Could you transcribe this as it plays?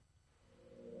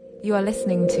You are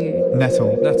listening to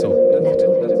Netil.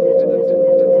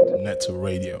 Netil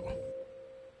Radio.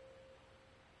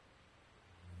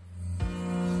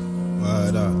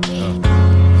 Word up, yo.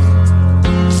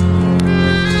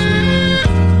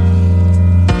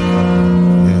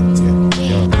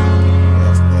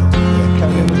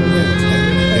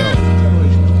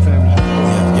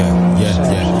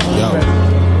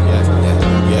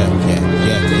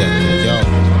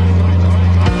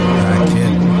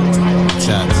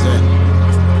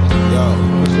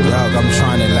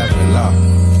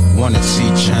 Wanna see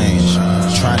change,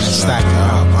 trying to stack it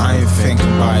up. I ain't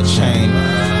thinking about a chain.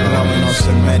 Blowing on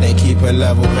cement, they keep a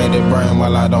level-headed brain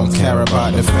while I don't care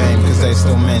about the fame, cause they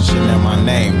still mentioning my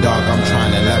name. Dog, I'm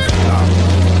trying to level it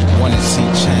up. Wanna see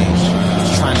change,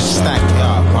 trying to stack it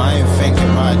up. I ain't thinking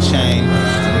about a chain.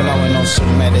 Blowing on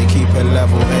cement, they keep a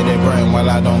level-headed brain while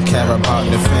I don't care about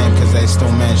the fame, cause they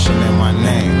still mentioning my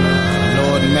name.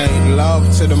 Lord made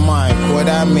love to the mic, what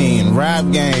I mean?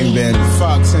 Rap game been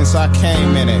fucked since I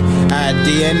came in it. I had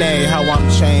DNA, how I'm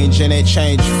changing it,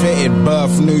 change fitted,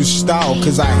 birth new style,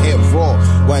 cause I hit raw.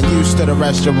 Wasn't used to the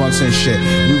restaurants and shit,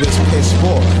 we was pissed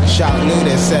poor. Shout Lou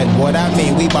that said, what I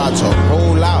mean, we bout to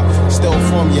roll out. Still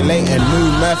formulating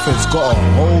new methods, got a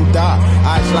hold out.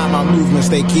 Eyes like my movements,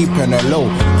 they keeping a low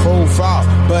profile.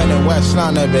 Burning West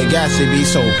London, big ass, it be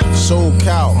so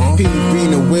cow. People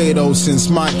been a weirdo since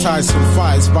Mike Tyson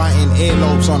fights, biting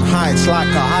earlobes on heights like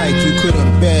a hike you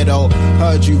couldn't bear though.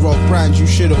 Heard you rock brands you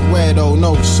should've wear though.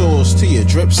 No sauce to your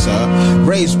drip, sir.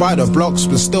 Raised by the blocks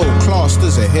but still classed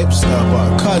as a hipster.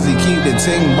 But cuz he keep the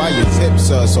ting by your tip,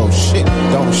 sir. So shit,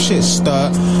 don't shit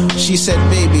stir. She said,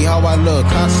 baby, how I look?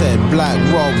 I said, black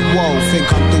rock, whoa.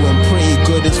 Think I'm doing pretty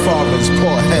good as far as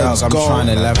poor heads go. I'm trying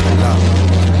to level up,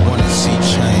 wanna see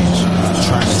change,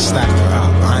 trying to stack it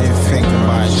up. I ain't thinking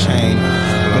about a chain.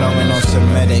 Blowing on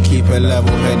cement, they keep a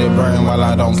level-headed brain while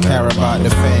I don't care about the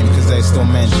fame, cause they still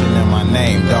mentioning my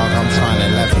name. Dog, I'm trying to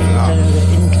level up,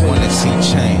 wanna see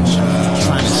change,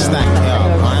 trying to stack it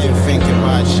up. I ain't thinking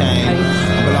about change.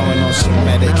 Blowing on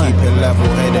cement, they keep a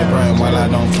level-headed brain while I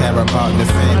don't care about the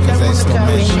fame, cause they still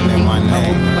mentioning my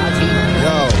name.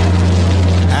 Yo,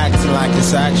 acting like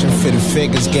it's action for the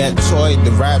figures get toyed.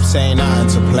 The raps ain't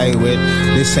nothing to play with.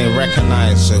 This ain't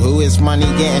recognized, so who is money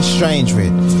getting strange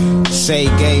with? Say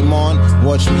game on,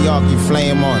 watch me argue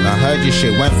flame on. I heard your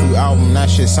shit went through album, that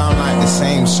shit sound like the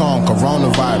same song.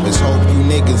 Coronavirus, hope you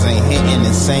niggas ain't hitting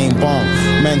the same bong.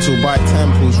 Mental by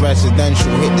temples, residential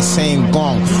hit the same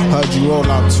gong. Heard you roll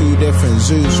out two different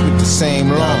zoos with the same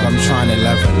log. I'm trying to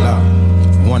level up,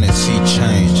 wanna see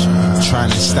change, trying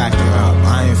to stack it up.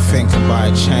 I ain't thinking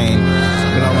about a chain.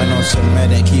 Blowing on cement,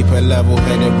 they keep a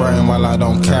level-headed brain while I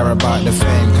don't care about the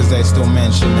fame, cause they still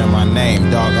mentioning my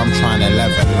name. Dog, I'm trying to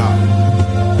level up.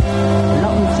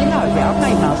 Not until I've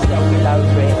made myself feel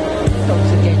over it.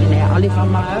 Dogs are getting out. I live on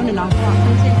my own and I'm quite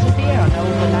content to be here. I know all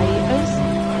the neighbours.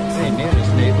 Their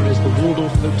nearest neighbour is the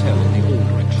Waldorf Hotel in the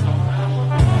Aldrich.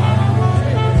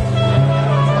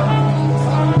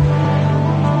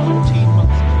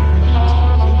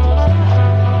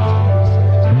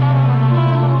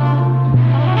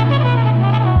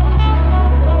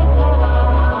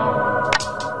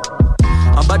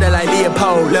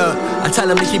 Look, I tell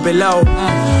them to keep it low.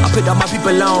 I put all my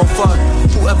people on. Fuck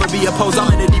whoever be opposed.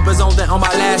 I'm in the deeper zone than on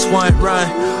my last one. Run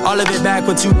all of it back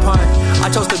with 2 punt. I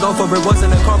chose to go for it,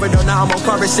 wasn't a corridor. Now I'm on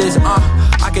choruses.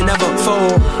 I can never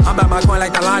fold. I'm about my coin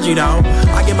like the laundry though.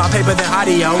 I get my paper then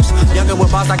adios. Younger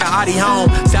with boss like an Audi home.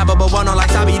 Stabber but one on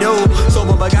like Sabi do.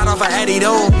 Sober but got off of Eddie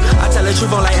do. I tell the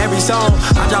truth on like every song.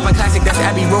 I drop a classic that's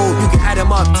Abbey Road. You can add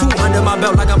them up. 2 under my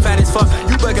belt like I'm fat as fuck.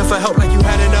 You begging for help like you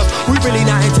had enough. We really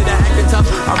not into that acting tough.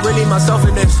 I'm really myself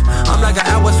in this. I'm like an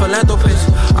hours philanthropist.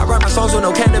 I write my songs with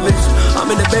no cannabis. I'm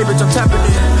in the bay, bitch, I'm tapping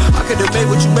in. I could have made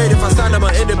what you made if I signed up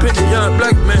an independent young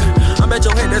black man. I'm at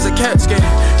your head, there's a cat scan.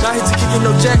 Not here to kick you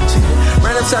no jack shit.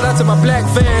 Random shout out to my black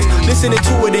fans. Listening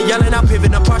to it and yelling, I'm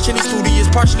pivot. I'm partially studious,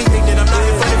 partially thinking I'm not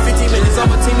here for the 15 minutes. All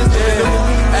my team is there.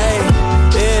 Hey,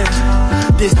 yeah.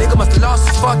 This nigga must have lost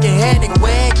his fucking head. Nigga,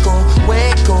 where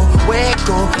it go?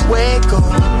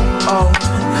 Oh.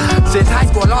 Since high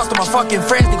school, I lost all my fucking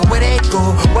friends. Nigga, where they go?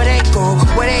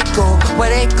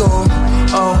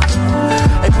 Oh.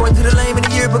 They point to the lame in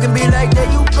the yearbook and be like, there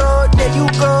you go.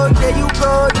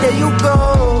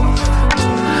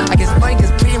 I guess funny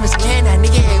cause pretty much man, that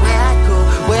nigga, hey,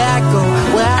 where I go.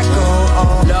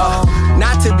 Oh, Lord.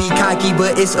 Not to be cocky, cocky,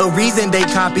 but it's a reason they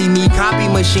copy me. Copy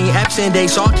machine, absent, they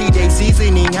salty, they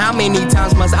seasoning. How many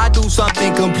times must I do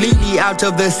something completely out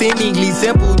of the seemingly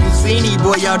simple? You see me,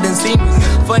 boy, y'all done see me.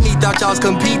 Funny, thought y'all was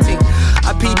competing.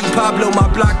 I PD Pablo my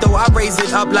block, though I raise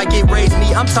it up like it raised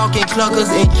me. I'm talking clunkers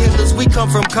and killers. We come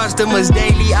from customers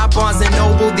daily. I Barnes and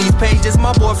Noble these pages.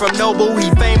 My boy from Noble, he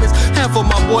famous. Half of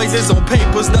my boys is on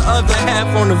papers, the other half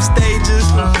on them stages.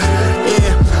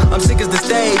 Yeah, I'm sick as the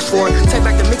stage for it. Take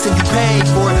back the mix and you paid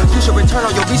for it. You should return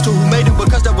all your beats to who made them,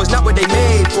 because that was not what they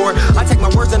made for. I take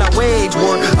my words and I wage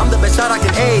war. I'm the best shot I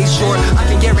can age short. I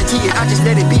can guarantee it, I just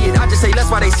let it be it. I just say less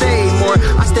why they say more.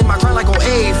 I stand my ground like on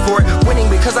aid for it. Winning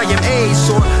because I am age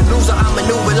sore. Loser, I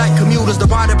maneuver like commuters. The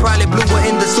water probably blew her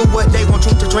in the sewer. They want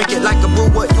you to drink it like a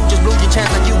brewer. You just blew your chance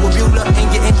like you were Bueller. And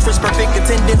your interest, perfect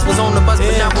attendance was on the bus,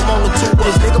 but now I'm on the tour.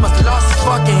 This nigga must have lost his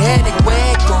fucking headache. Where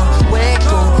it go? Where it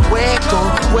go? Where it go?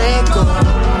 Where it go?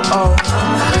 Oh,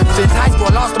 since high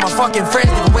school I lost all my fucking friends.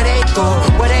 Nigga, where they go?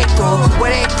 Where they go?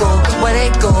 Where they go? Where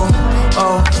they go?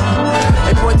 Oh,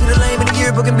 they point to the lane in the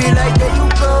yearbook and be like, there you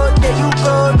go, there you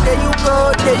go, there you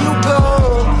go, there you go.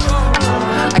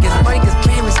 I guess it's funny cause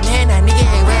famous man, that nigga,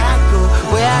 hey, where I go,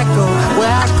 where I go,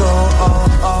 where I go,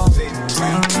 oh, oh.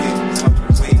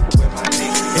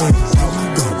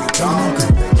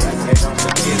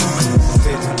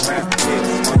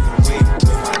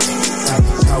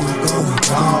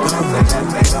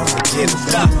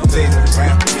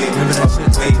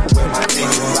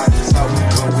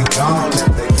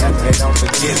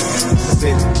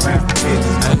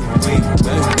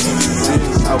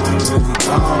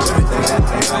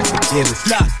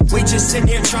 We just sitting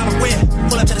here trying to win.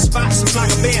 Pull up to the spot, some flock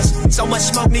of bands. So much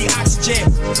smoke, need oxygen.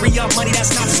 Free up money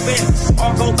that's not to spend.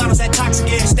 All gold bottles that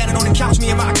toxic air. Standing on the couch, me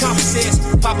and my accomplices.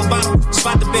 Pop a bottle,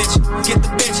 spot the bitch. Get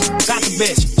the bitch, got the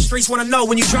bitch. Streets wanna know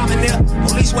when you dropping there.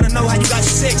 Police wanna know how you got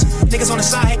your six. Niggas on the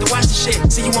side hate to watch the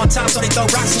shit. See you on top, so they throw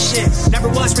rocks and shit. Never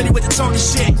was really with the talking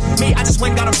shit. Me, I just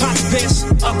went and got a pocket piss.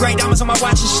 Upgrade diamonds on my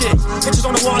watch and shit. Pictures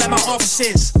on the wall at my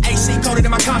offices. AC coded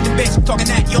in my Compton bitch. Talking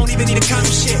that, you don't even need a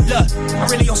condom shit. Look, I'm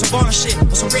really on some baller shit.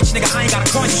 On some rich nigga, I ain't gotta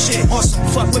call you shit. Awesome,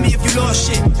 fuck with me if you lost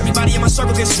shit. Everybody in my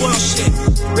circle gets spoiled shit.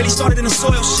 Really started in the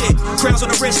soil shit. Crowns on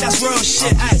the wrist, that's real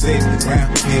shit. Sitting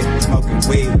around here, smoking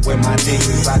weed with my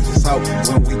niggas. I just hope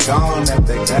when we gone that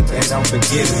they don't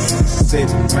forget us. Sitting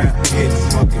around here,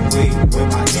 smoking weed with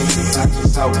my niggas. I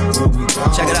just hope when we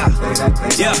gone. Check it out. They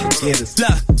don't forget us.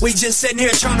 Look, we just sitting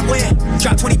here trying to win.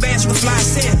 Drop 20 bands, you can fly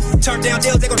us in. Turn down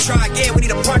deals, they gon' try again. We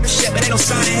need a partnership, but ain't no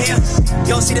sign in here.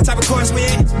 You don't see the type of chorus we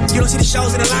in. You don't see the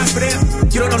shows and the lines for them.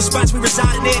 You don't know the spots we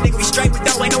residing in. Nigga, we straight with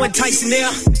dough, ain't no enticing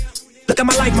there. Look at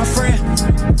my life, my friend.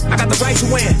 I got the right to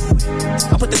win.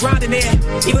 I put the grind in there,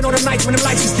 even on the nights when the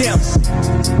lights was dim.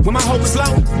 When my hope was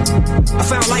low, I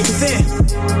found life within.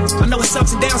 I know it's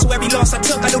ups and downs, so every loss I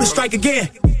took, I knew to strike again.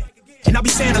 And I'll be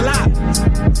saying a lot,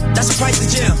 that's the price of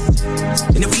the gym.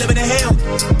 And if we live in a hell,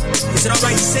 is it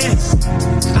alright to sin?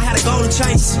 I had a goal to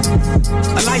chase,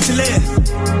 a life to live.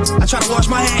 I try to wash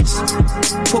my hands,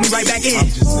 put me right back in. I'm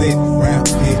just sitting around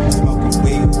here, smoking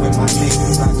weed with my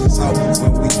niggas. I just hope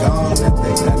when we gone that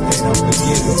they don't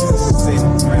forget us.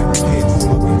 Sitting around here,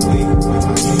 smoking weed with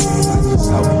my niggas. I just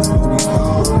hope when we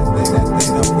gone that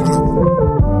they don't forget us.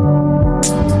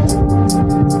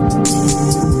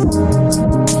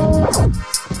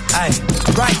 Ay,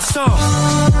 right song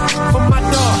for my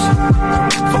dogs,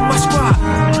 for my squad,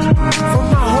 for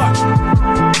my heart.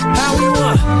 How we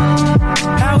won,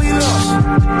 how we lost,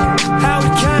 how we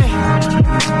came,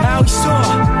 how we saw.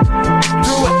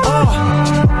 Through it all,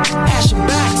 ashen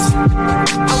backs,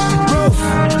 out the roof,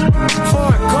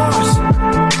 foreign cars,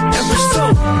 in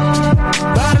pursuit,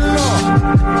 by the law.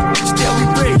 Still we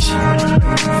reach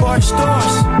for the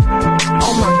stars.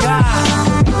 Oh my God,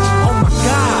 oh my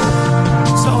God.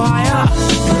 So high up,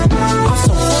 I'm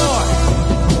so far.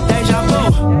 Deja vu,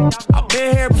 I've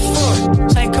been here before.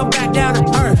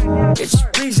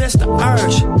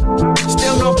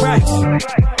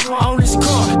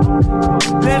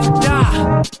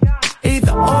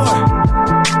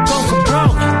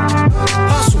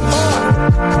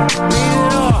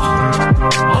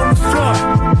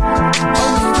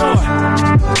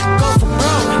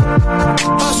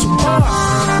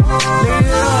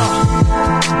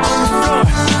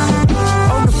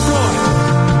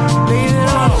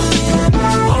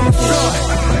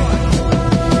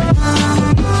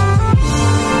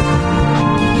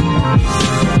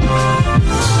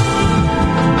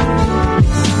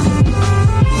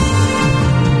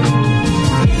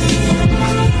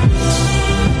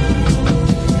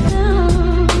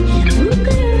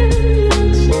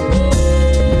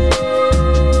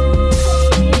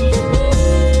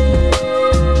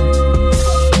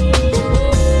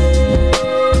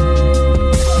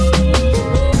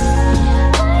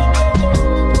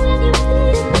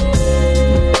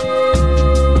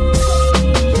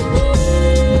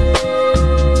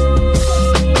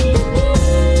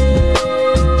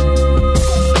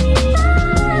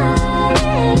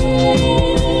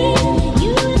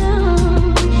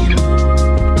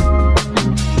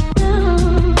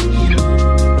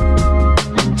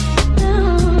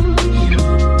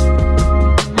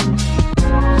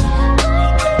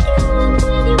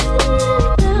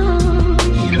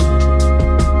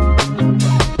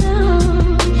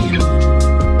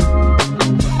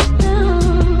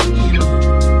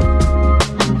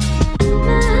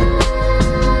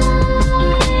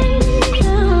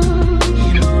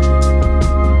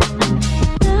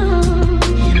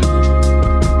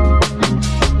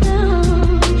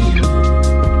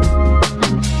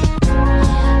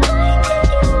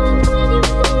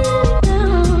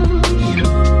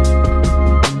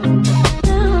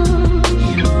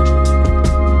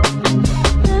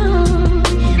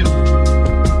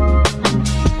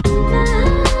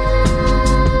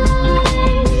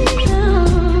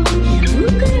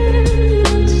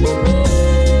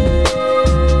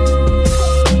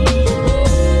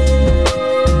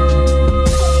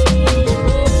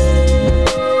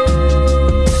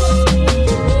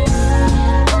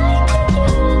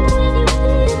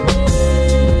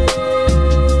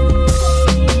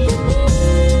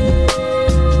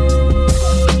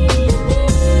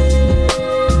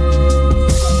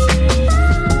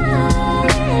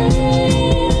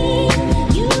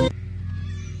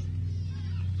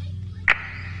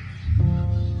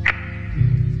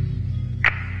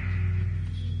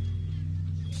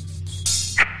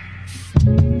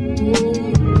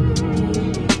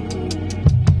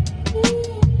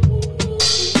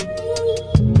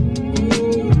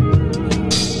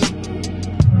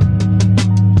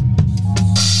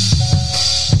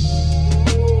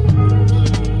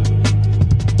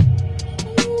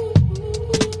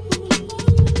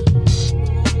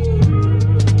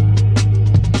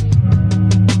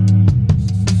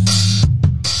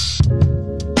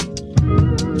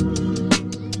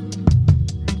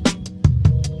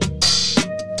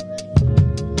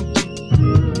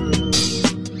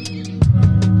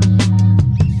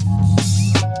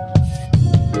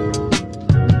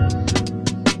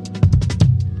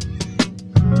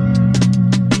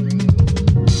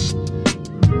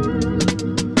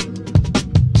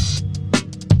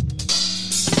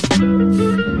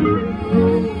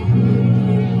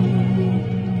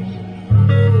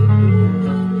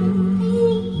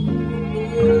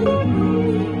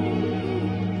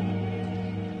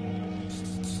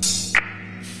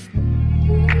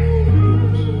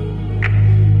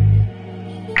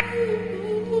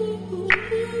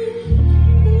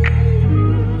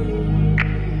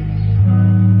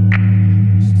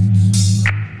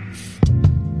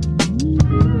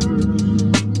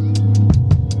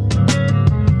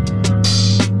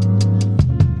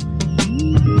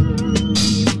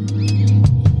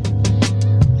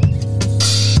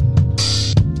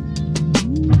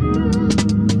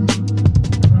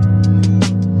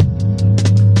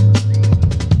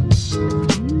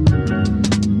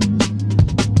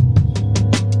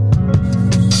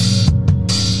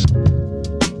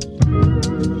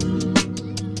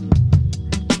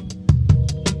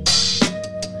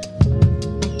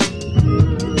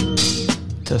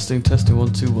 Testing,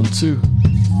 1 2 1 2.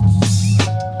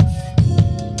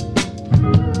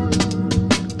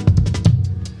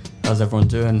 How's everyone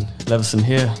doing? Leveson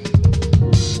here.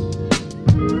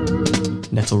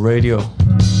 Netil Radio.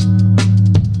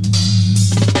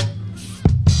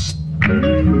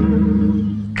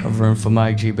 Covering for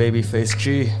Mike G, BabyFace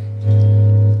G.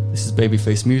 This is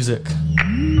BabyFace music.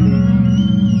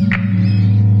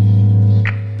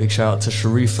 Big shout out to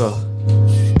Sharifa.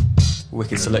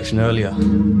 Wicked selection earlier.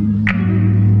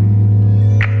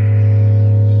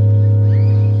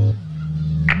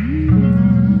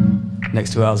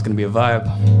 Next 2 hours gonna be a vibe.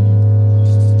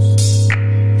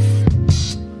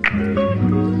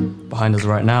 Behind us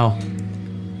right now,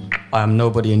 I Am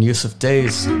Nobody and Yusuf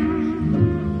Days.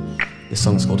 This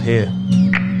song's called Here.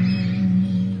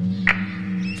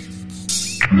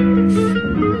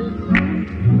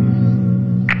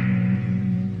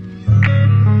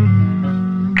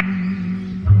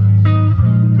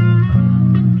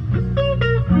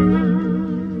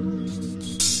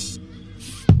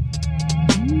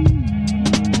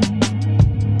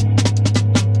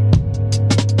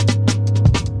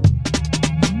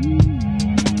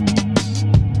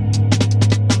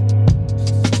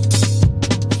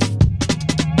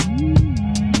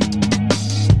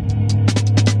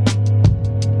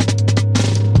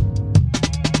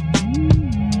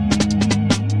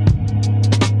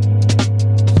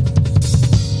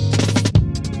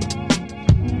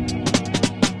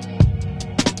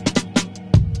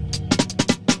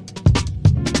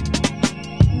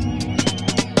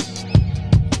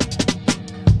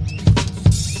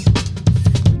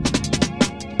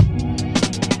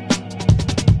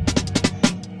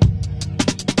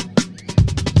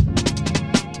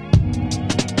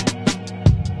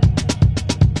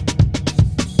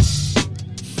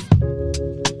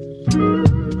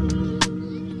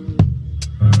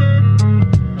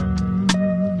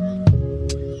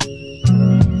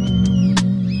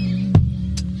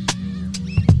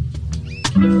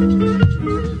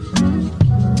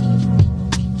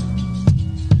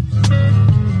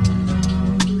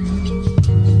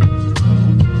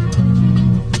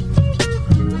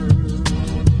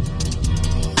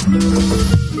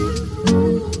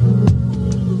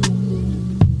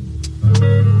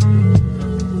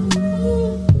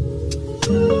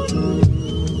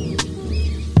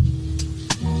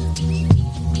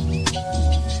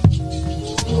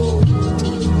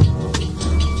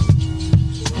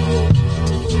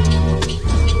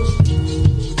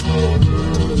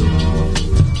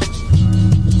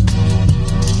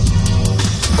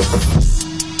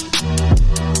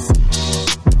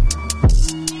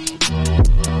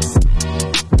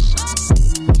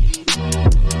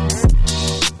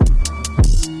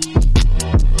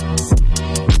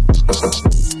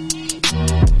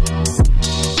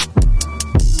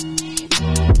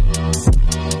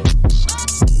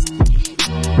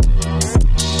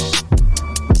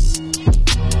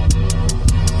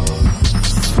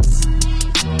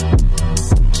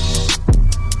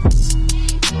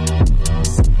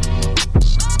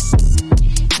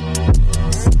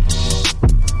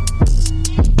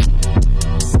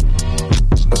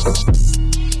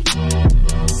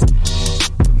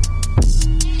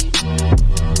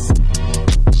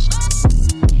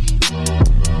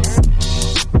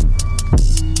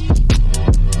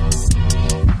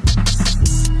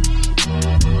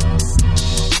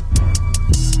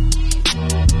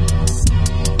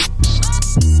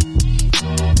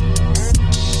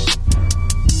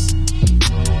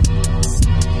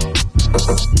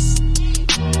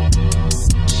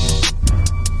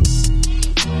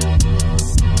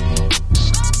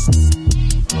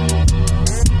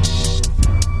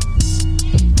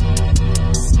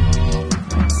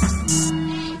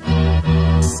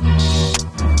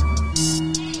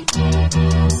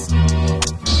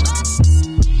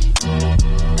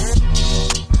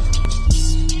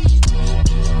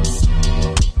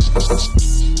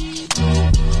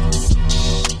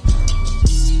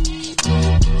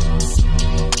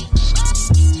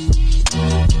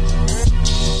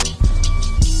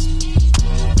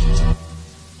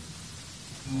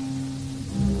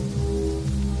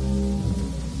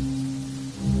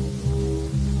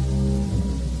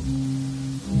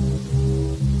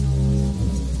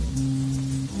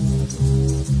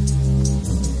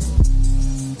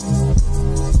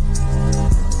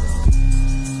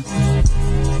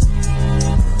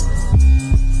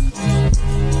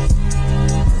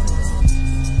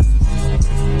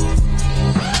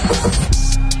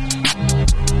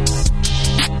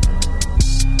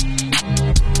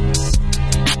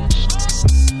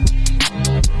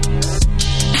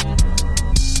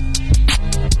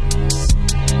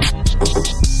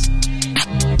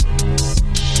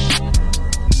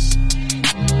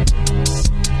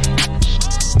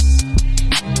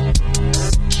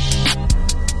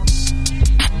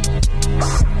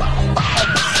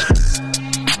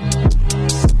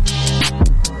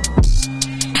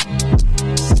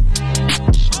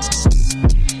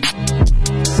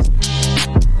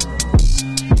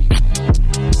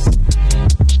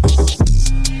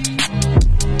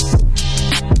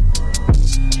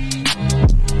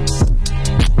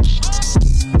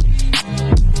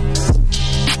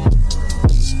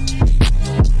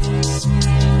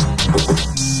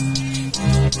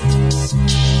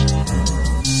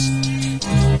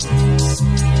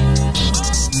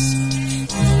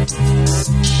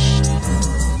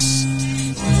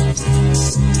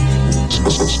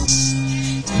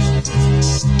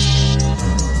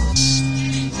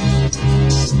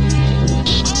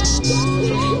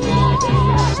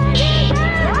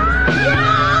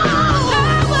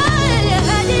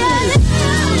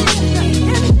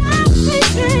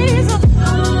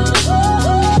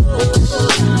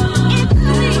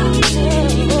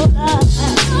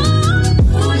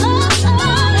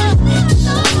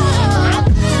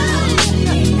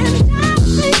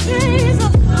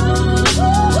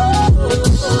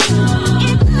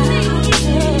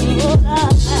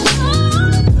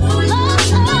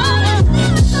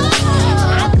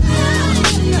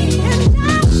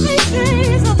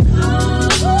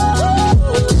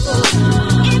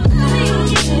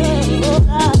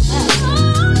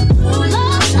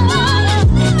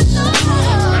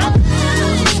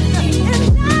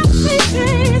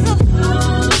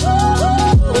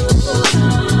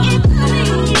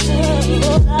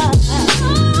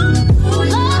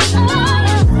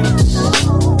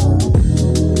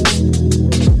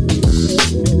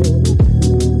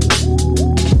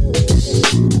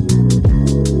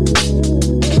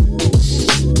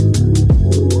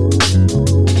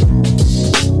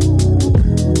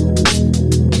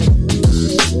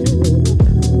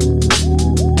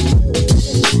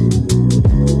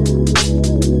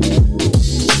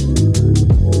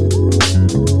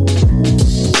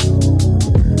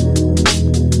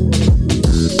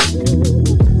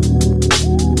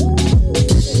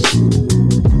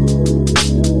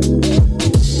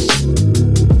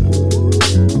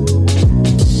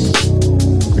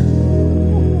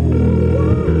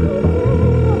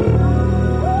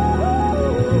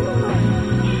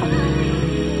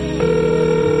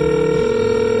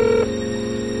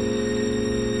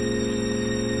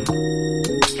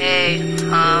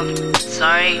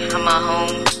 Sorry, I'm at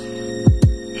home.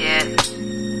 Yeah.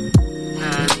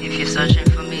 If you're searching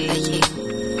for me,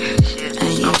 shit,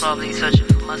 I'm probably searching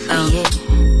for myself.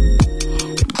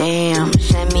 Damn,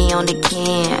 send me on the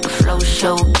can. Flow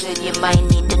so good, you might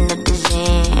need another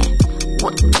Zan.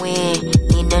 What when?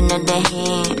 Need another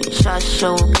hand. Shot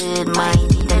so good, might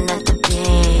need another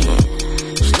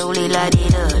pen. Slowly light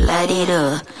it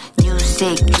up. New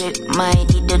sick drip, might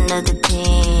need another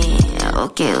pen.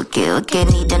 Okay,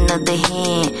 need another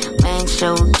hand. Man,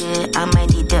 so good, I might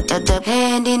need the other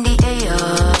hand in the air.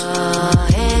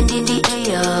 Hand in the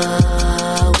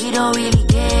air. We don't really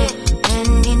care.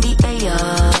 Hand in the air.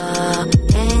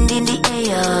 Hand in the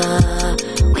air.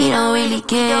 We don't really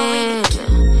care.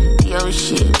 Yo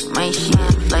shit, my shit,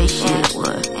 fly shit,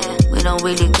 what? We don't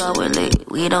really correlate.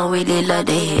 We don't really love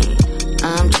the hate.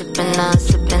 I'm trippin', I'm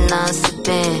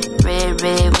sippin'.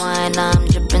 Red wine, I'm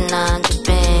drippin', I'm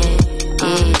drippin'.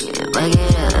 Yeah,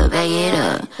 back it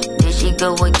up. There she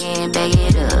go again, back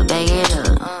it up.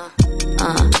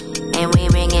 And we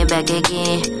bring it back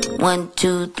again. 1,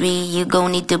 2, 3, you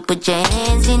gon' need to put your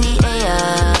hands in the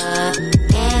air.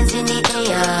 Hands in the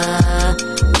air.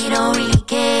 We don't really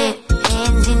care.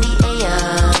 Hands in the air.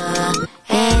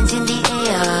 Hands in the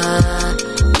air.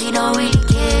 We don't really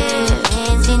care.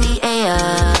 Hands in the air.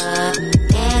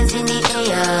 Hands in the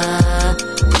air.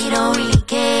 We don't really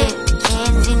care.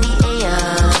 Hands in the air.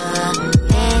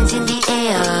 Hands in the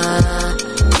air.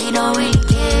 We don't really care.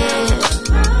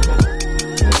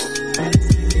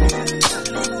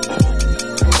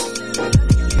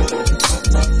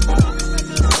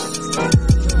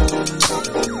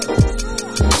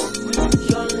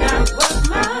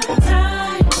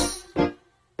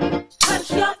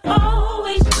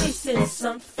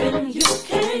 Something you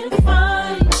can't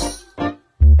find.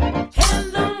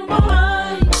 Hand them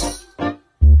mine.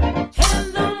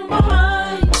 Hand them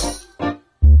mine.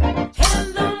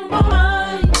 Hand them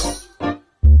mine.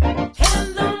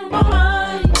 Hand them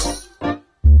mine.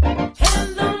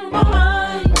 Hand them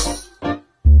mine.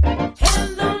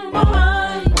 Hand them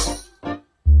mine.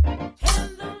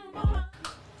 Hand them mine.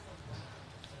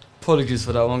 Apologies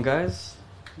for that one, guys.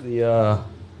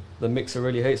 The mixer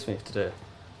really hates me today.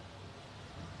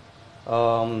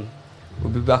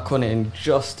 We'll be back on it in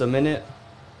just a minute,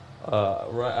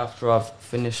 right after I've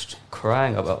finished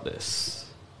crying about this.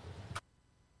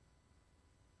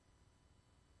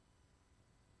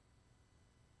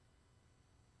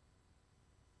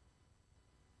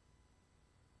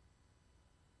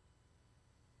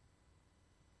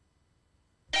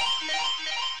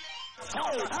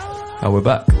 And we're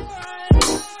back.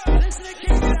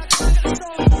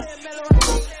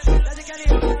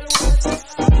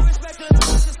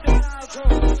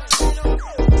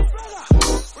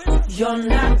 You're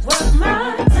not worth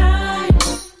my time,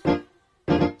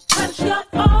 but you're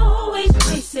always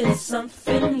chasing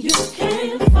something you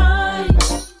can't find.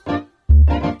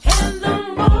 And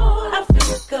the more I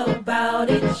think about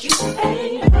it, you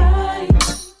ain't right.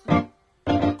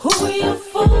 Who you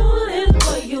fooling?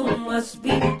 Boy, you must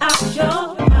be out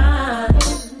your mind.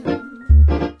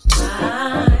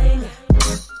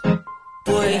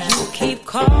 Boy, you keep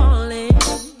calling.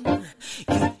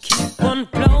 You keep on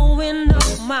blowing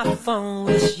up my phone.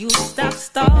 Wish you stop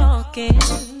stalking.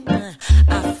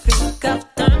 I think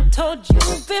I've done told you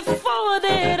before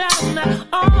that I'm not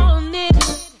on it.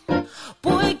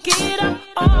 Boy, get up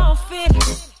off it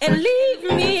and leave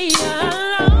me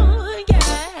alone,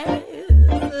 yeah.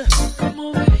 Come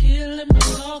over here, let me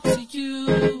talk to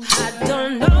you. I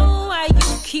don't know why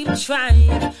you keep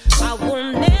trying. I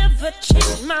will never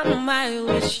change my mind.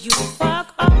 Wish you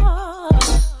fuck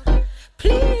off.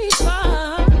 Please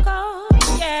fuck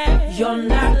off, yeah. You're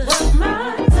not worth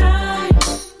my time.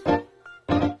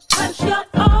 But you're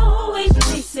always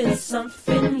chasing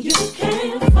something you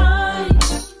can't find.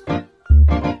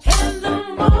 And the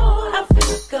more I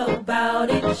think about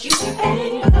it, you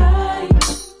ain't right.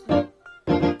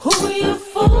 Who you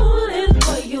fooling?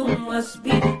 Boy, you must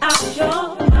be out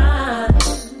your mind.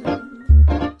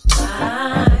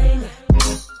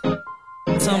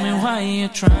 Tell me why you're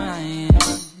trying.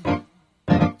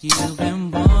 You've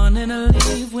been wanting to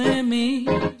leave with me.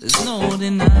 There's no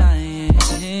denying.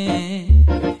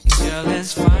 Girl,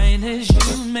 as fine as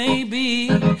you may be,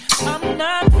 I'm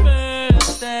not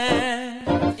worth that.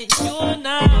 You're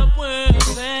not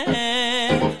worth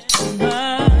it.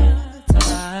 My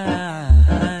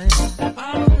time.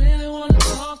 I don't really want to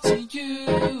talk to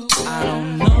you. I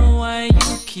don't know why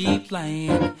you keep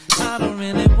lying. I don't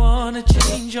really want to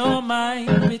change your mind.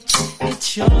 Bitch,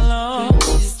 it's your love.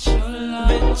 It's your love.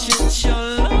 Bitch, it's your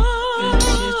love.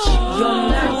 You're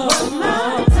not worth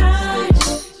my time.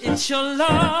 It's your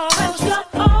love. But you're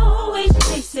always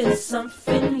chasing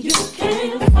something you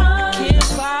can't find. Can't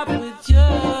vibe with you.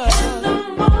 And the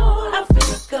more I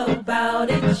think about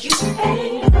it, you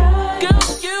ain't right. Girl,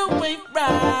 you ain't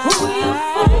right. Who you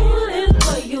fooling?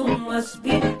 Boy, you must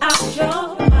be out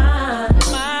your mind.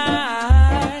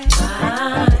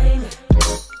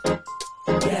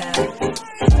 Yeah.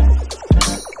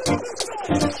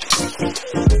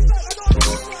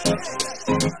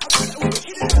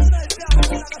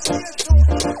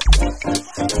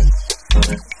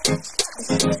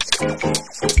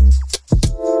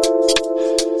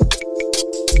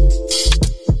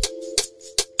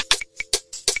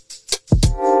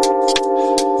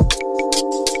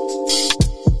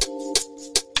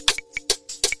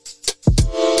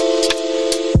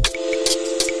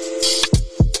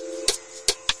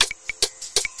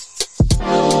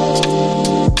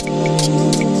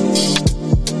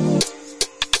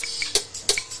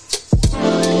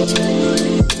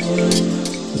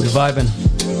 Vibing.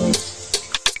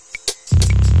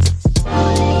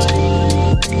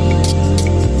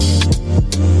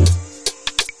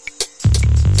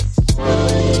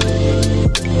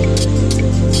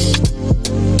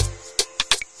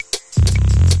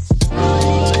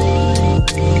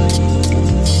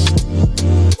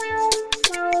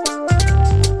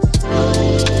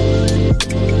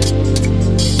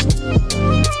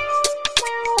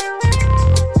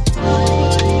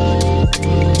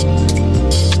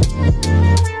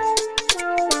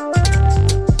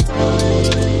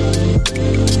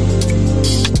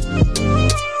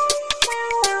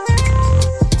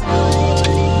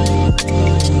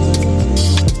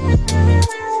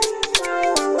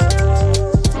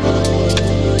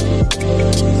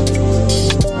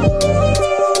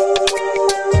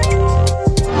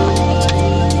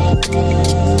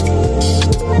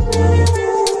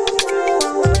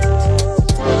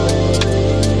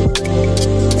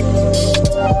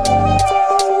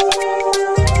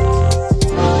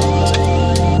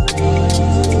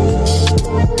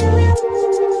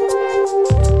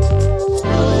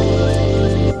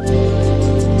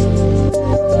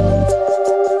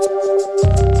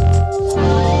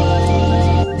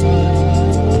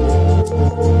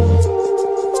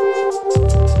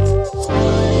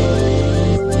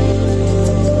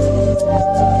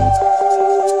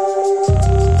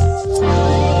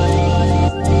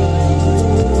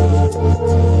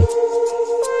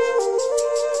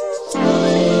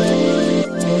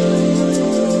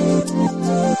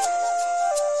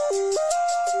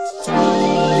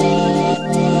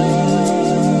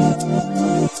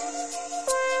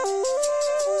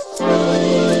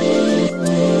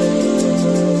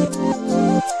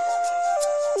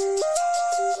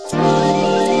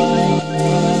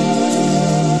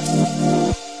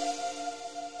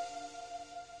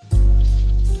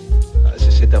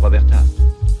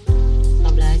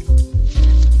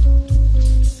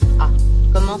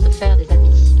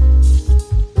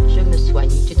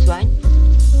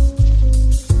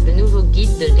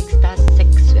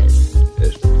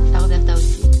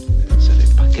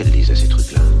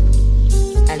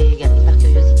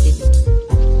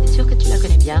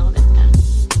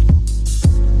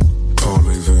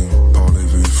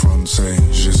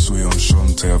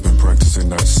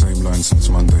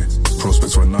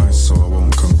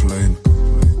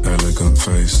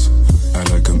 face,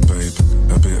 elegant babe,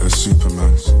 a bit of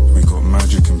Superman. We got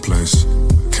magic in place,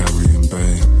 carrying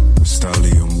bay,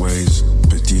 stallion ways.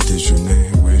 Petit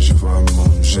déjeuner, oui je vais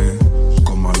manger.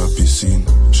 Comme à la piscine,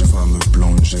 je vais me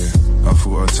plonger. I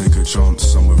thought I'd take a chance,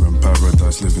 somewhere in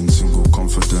paradise, living single,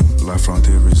 confident. Life round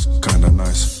here is kinda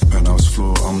nice. Penthouse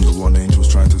floor, I'm the one angels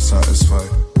trying to satisfy.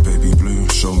 Baby blue,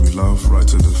 show me love, right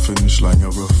to the finish line. You're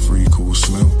a free, cool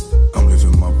smell. I'm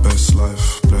living my best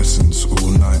life, blessings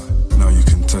all night. Now you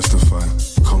can testify.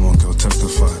 Come on, girl,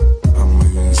 testify. I'm not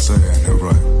even saying it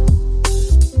right.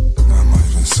 I'm not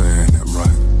even saying it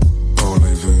right.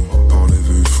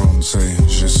 Parlez-vous français.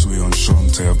 Je suis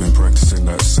enchanté. I've been practicing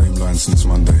that same line since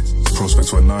Monday.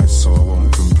 Prospects were nice, so I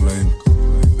won't complain.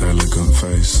 Elegant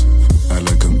face,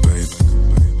 elegant babe.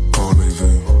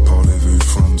 Parlez-vous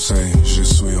français. Je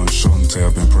suis enchanté.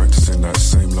 I've been practicing that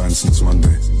same line since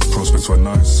Monday. Prospects were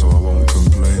nice, so I won't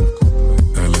complain.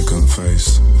 Elegant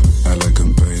face,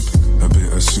 elegant babe, a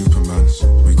bit of Superman.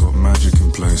 We got magic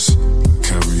in place,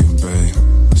 carrying bay,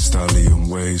 stallion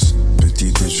ways.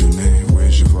 Petit déjeuner,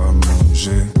 oui je vais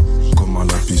manger. Comme à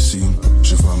la piscine,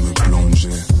 je vais me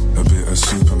plonger. A bit of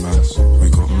Superman. We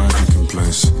got magic in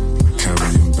place,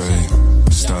 carrying bay,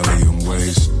 stallion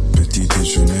ways. Petit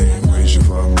déjeuner, oui je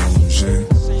vais manger.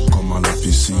 Comme à la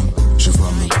piscine, je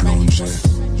vais me plonger.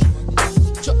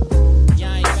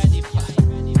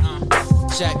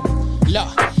 Check, look,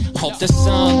 hope the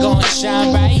sun gon'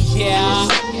 shine right here. I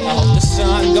hope the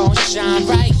sun gon' shine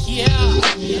right here.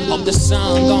 Hope the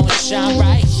sun gon' shine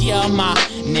right here, my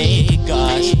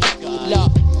niggas.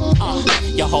 Look,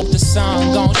 you hope the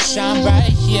sun gon' shine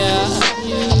right here.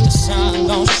 Hope the sun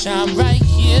gon' shine right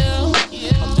here.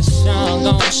 Hope the sun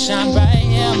gon' shine right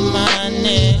here, my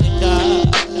nigga.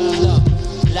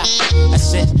 Look, I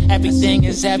said everything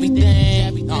is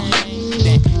everything.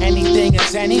 Then anything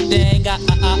is anything.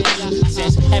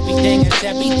 Since everything is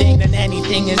everything, then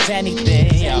anything is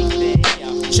anything.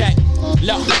 Check,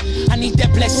 look, I need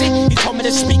that blessing. He told me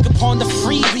to speak upon the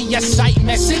free via sight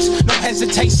message. No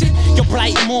hesitation. Your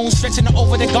bright moon stretching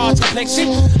over the God's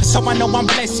complexion. So I know I'm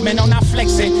blessed, man, I'm not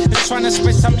flexing. Just trying to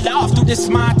spread some love through this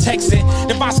mind texting.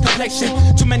 The boss complexion,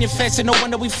 too many offenses. No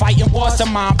wonder we fighting wars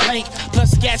on my blank.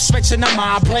 Plus gas stretching on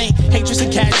my plane. Hatreds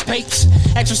and cash pates.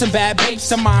 Extras and bad babes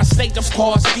in my state, of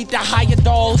course. Deep the higher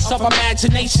dose of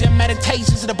imagination.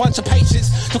 Meditations and a bunch of patience.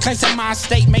 To cleanse in my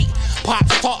state, mate. Pop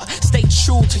thought, stay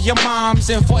true to your moms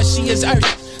and for she is earth.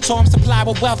 So I'm supplied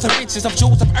with wealth and riches of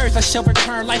jewels of earth. I shall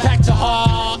return life back to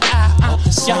her. Hope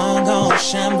the sun gon'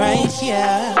 shine right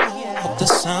here. Hope the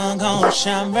sun gon'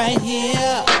 shine right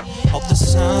here. Hope the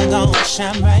sun gon'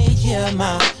 shine right here,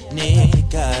 my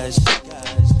niggas.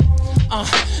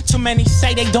 Too many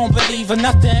say they don't believe in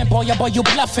nothing. Boy, you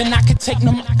bluffing. I can take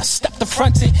no more. I step the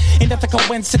front in. Ain't nothing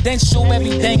coincidental.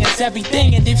 Everything is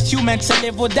everything. And if you meant to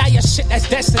live or die, your shit, that's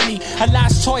destiny. A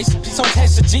last choice, so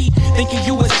test a G. Thinking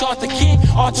you was Arthur King,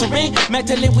 altering.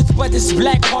 Meddling with what is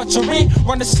black altering.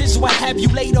 Run the scissors, I have you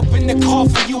laid up in the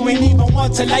coffin. You ain't even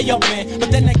want to lay up in.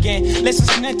 But then again,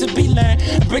 lessons meant to be learned.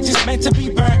 Bridges meant to be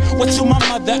burned. What to my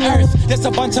mother earth? There's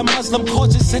a bunch of Muslim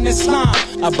cultures in Islam.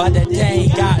 But that they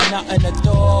ain't got nothing to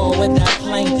do with that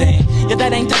plain thing. Yeah,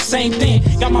 that ain't the same thing.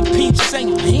 Got my peeps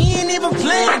saying he ain't even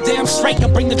playing. Damn straight, I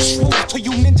bring the truth to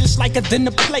you ninjas like a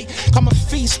dinner plate. Come a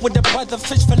feast with the brother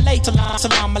fish fillet.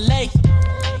 Salam alaikum.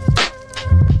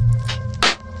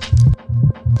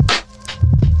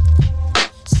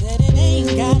 Said it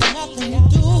ain't got nothing to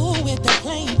do with the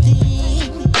plain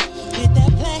thing. With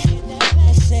that plain.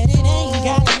 I said it ain't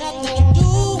got nothing to do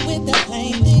with the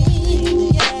plain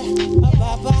thing. Yeah,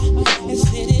 I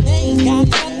said it ain't got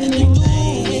nothing to do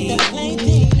with the plain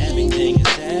thing. Everything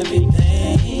is everything.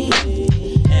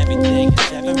 Everything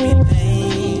is everything.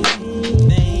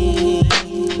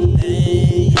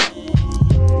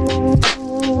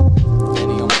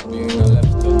 Penny on the beam, I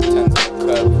left the 10 to the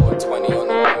curb for a 20 on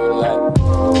the moonlight.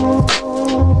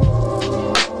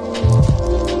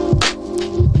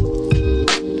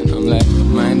 And I'm like,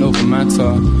 mind over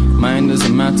matter, mind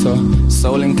doesn't matter.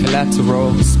 Soul in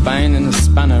collateral, spine in a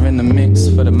spanner in the mix.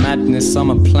 For the madness, I'm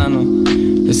a planner.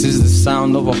 This is the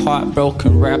sound of a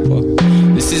heartbroken rapper.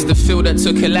 This is the feel that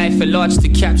took a life, a large to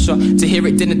capture. To hear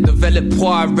it didn't develop,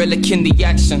 poor, a relic in the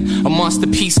action. A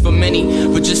masterpiece for many,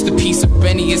 but just a piece of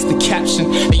Benny is the caption.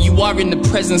 And you are in the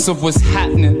presence of what's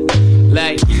happening.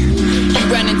 Like, you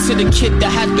ran into the kid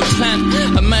that had the plan,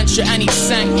 a mantra and he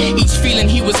sang, each feeling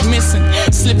he was missing,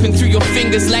 slipping through your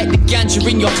fingers like the ganja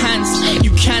in your hands.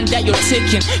 You can that you're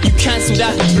ticking, you cancelled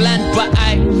out the bland, but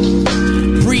I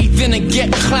breathe in and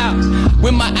get clout.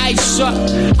 With my eyes shut,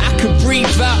 I could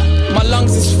breathe out. My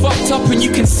lungs is fucked up and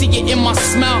you can see it in my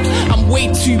smile. I'm way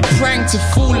too prang to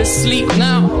fall asleep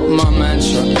now. My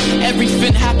mantra,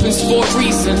 everything happens for a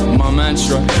reason. My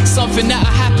mantra, something that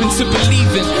I happen to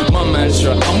believe in. My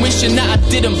mantra, I'm wishing that I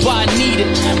didn't but I need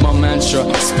it. My mantra,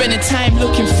 spending time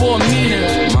looking for a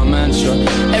meaning. My mantra,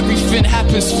 everything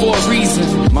happens for a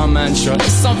reason. My mantra,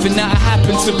 something that I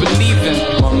happen to believe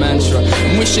in. My mantra,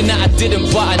 I'm wishing that I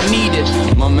didn't but I need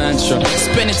it. My mantra,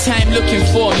 spending time looking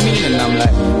for a meaning. I'm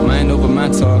like, mind over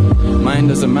matter, mind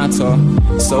doesn't matter.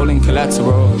 Soul in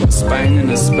collateral, spine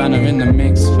and a spanner in the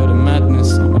mix for the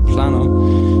madness. I'm a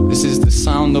planner. This is the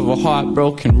sound of a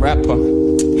heartbroken rapper.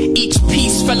 Each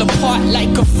piece fell apart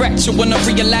like a fracture when I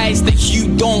realized that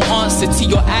you don't answer to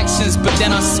your actions. But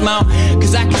then I smile,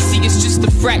 cause I can see it's just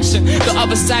a fraction. The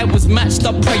other side was matched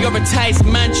up, prioritized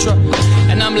mantra.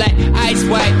 And I'm like, eyes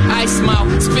wide, I smile.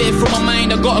 Spitting from my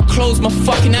mind, I gotta close my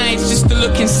fucking eyes just to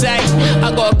look inside.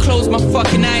 I gotta close my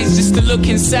fucking eyes just to look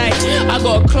inside. I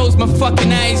gotta close my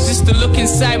fucking eyes just to look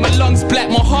inside. My lungs black,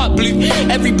 my heart blue.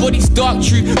 Everybody's dark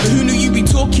true, but who knew you'd be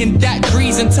talking that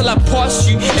breeze until I passed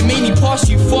you? It made me pass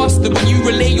you faster when you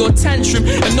relay your tantrum.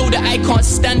 And know that I can't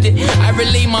stand it, I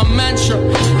relay my mantra.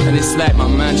 And it's like my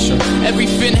mantra,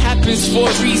 everything happens for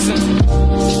a reason.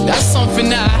 That's something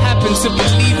that I happen to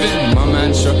believe in. My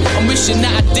mantra, I'm wishing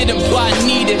that I didn't but I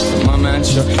need it. My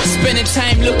mantra, spending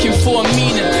time looking for a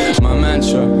meaning. My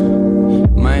mantra,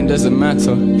 mind doesn't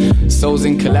matter. Souls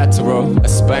in collateral, a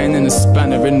spine and a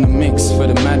spanner in the mix for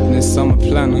the madness. I'm a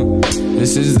planner.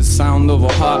 This is the sound of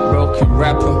a heartbroken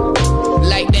rapper.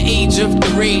 Like the age of the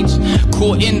rage,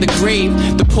 caught in the grave.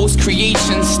 The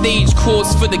post-creation stage,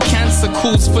 cause for the cancer,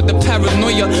 cause for the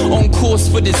paranoia, on course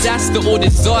for disaster or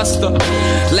disaster.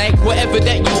 Like whatever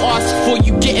that you ask for,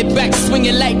 you get it back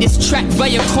swinging like this track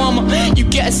via karma. You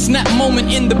get a snap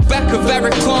moment in the back of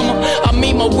Eric Karma. I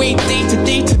made my way day to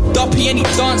day to duppy any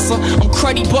dancer. I'm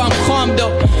cruddy but I'm calm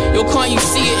though. Yo, can't you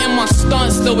see it in my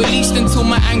stance though? At least until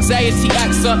my anxiety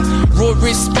acts up. Raw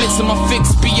wrist splits and my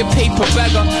fix be a paper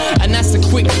bagger. And that's a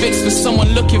quick fix for someone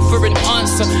looking for an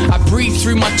answer. I breathe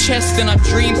through my chest and I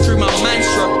dream through my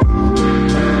mantra.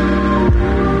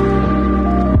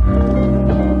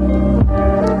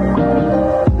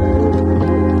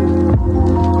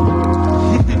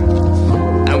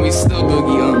 And we still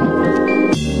boogie on.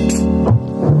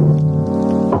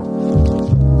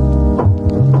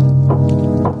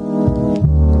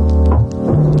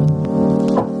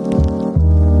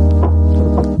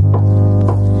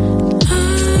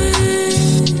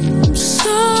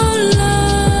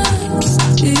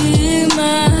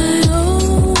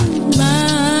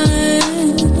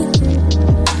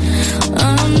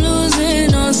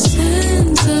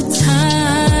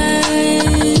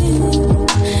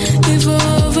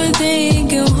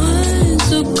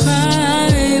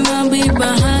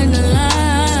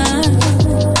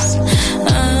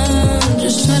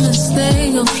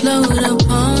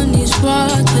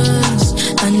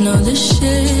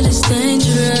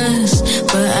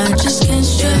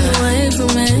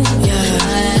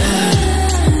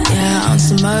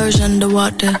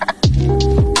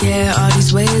 Yeah, all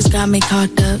these waves got me caught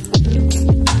up.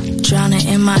 Drowning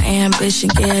in my ambition.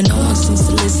 Yeah, no one seems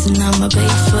to listen. I'm a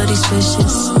bait for these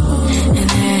fishes. And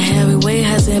that heavy weight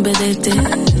hasn't been lifted.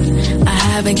 I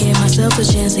haven't gave myself a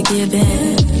chance to give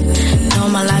in. Know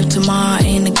my life tomorrow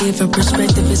ain't a given.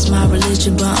 Perspective is my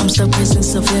religion, but I'm suppressing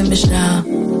self-image now.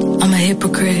 I'm a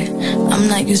hypocrite, I'm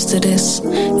not used to this.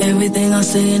 Everything I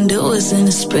say and do is an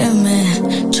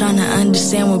experiment. Trying to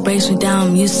understand what breaks me down,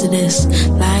 I'm used to this.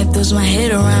 Life throws my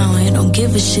head around and don't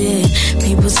give a shit.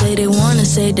 People say they wanna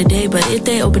save the day, but if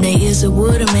they open their ears, it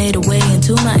would've made a way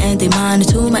into my empty mind,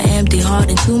 into my empty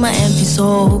heart, into my empty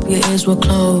soul. Hope your ears were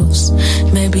closed,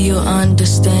 maybe you'll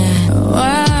understand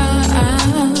why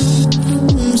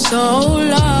I'm so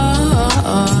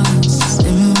lost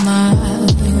in my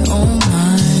own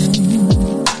mind.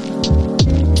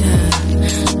 Yeah,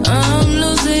 I'm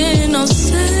losing no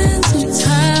sense of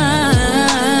time.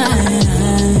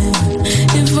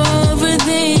 If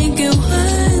overthinking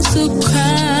was a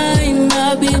crime,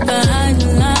 I'll be behind the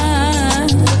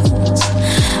lines.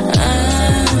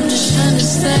 I'm just trying to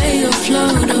stay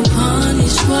afloat upon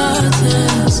these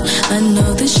waters. I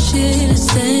know this shit is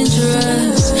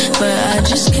dangerous, but I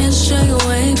just can't stray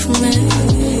away from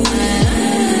it.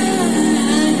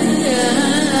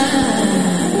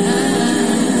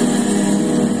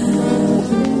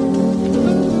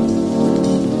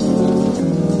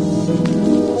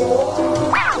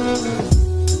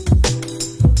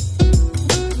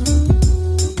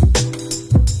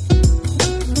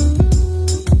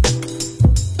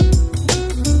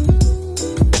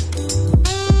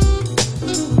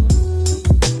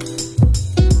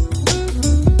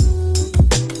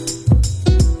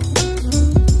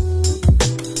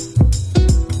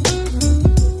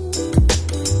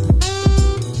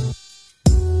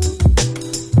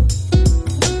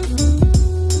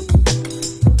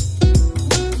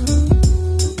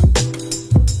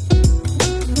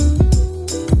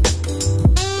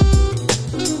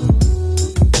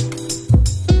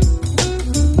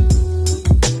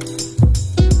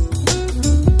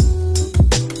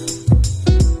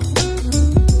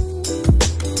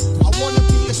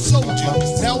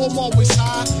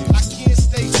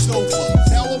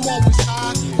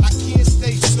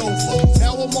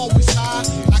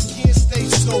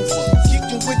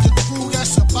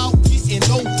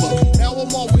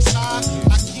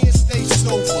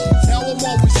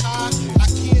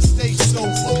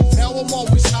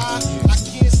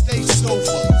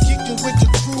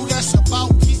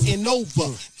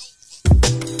 over.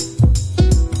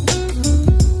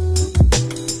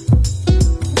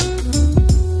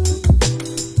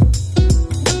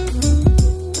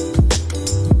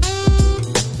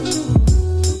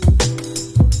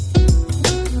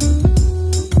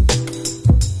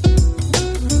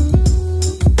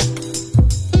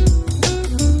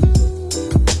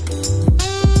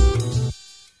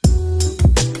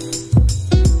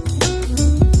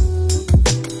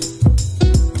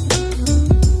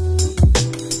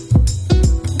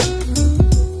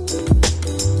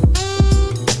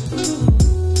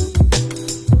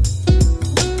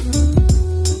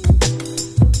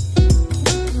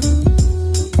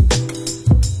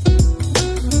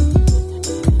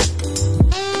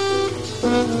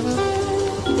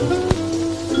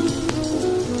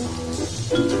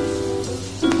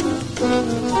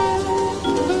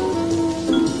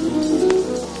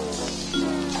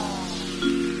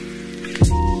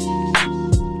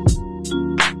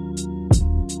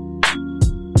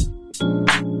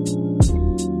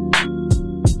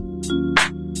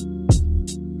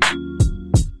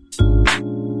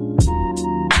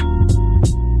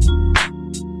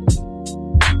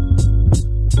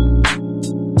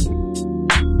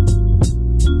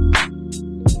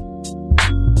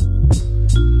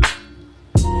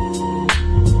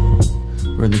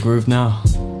 We're in the groove now.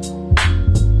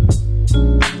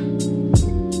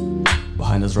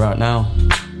 Behind us right now,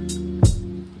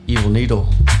 Evil Netil,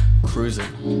 Cruising.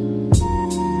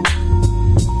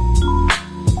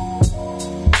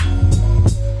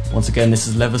 Once again, this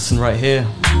is Leveson right here,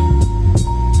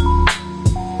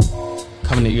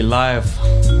 coming at you live,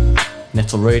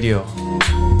 Netil Radio,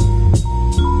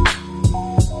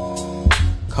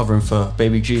 covering for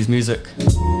Baby G's music,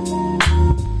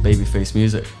 BabyFace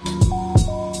music.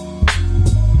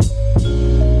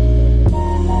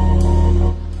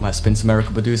 Might spin some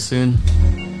Erykah Badu soon.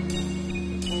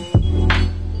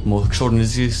 More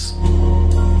children's use.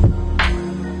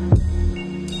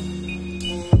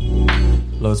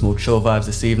 Loads more chill vibes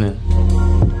this evening.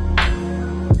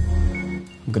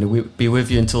 I'm gonna be with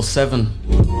you until 7.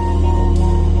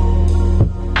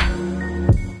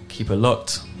 Keep it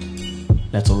locked.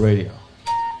 Netil Radio.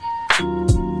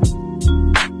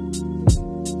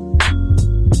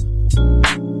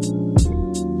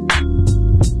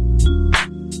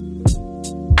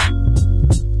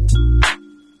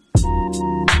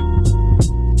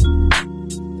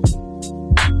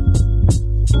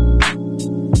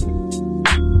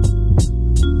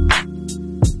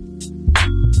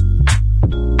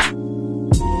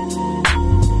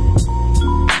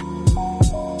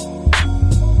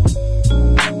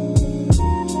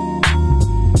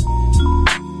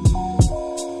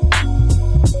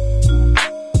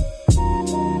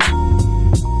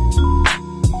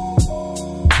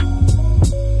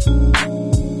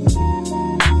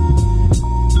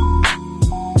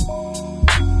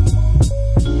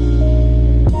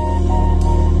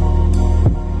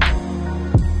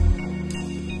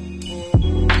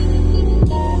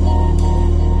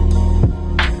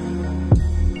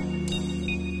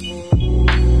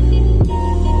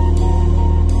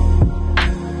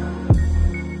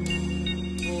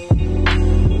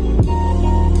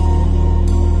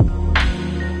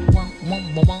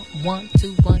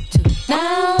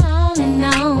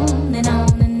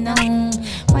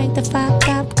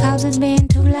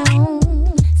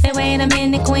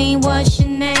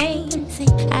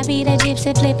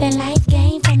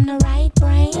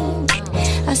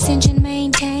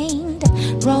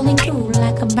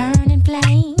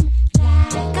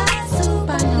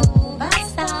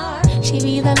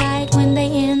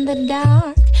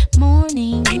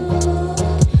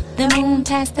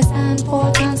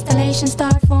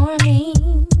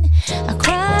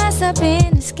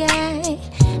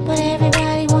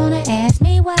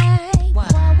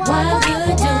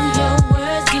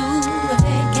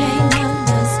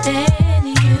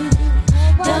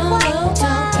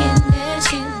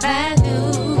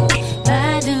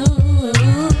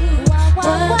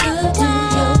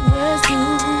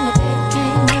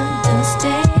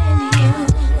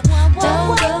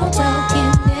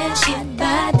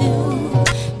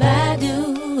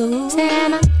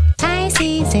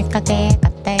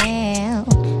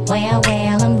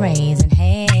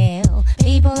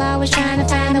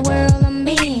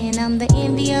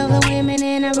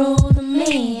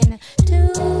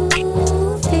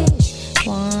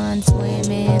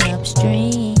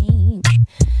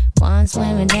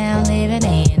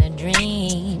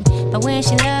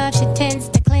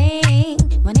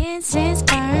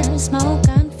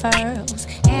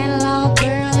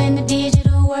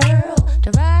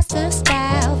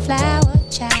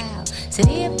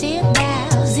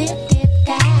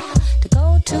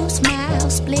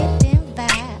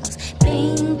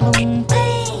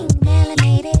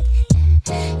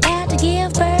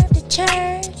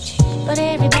 but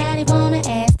everybody wanna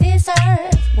ask this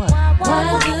earth. What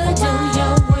good do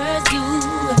your words do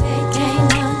if they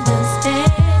can't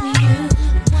understand you?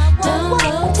 Don't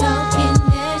go talking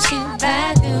that shit,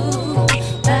 Badu.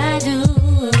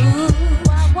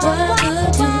 What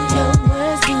good do your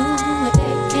words do if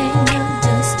they can't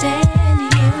understand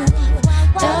you?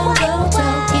 Don't go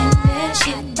talking that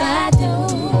shit, Badu.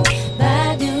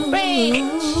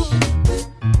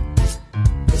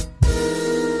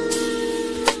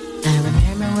 I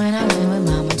remember when I went with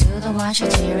mama to the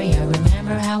washateria.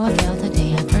 Remember how I felt the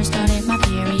day I first started my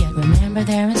period. Remember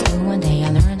there in school one day I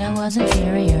learned I was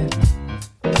inferior.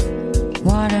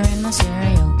 Water in my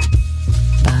cereal,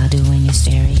 Badu in your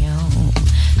stereo.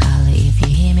 Holla if you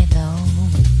hear me though.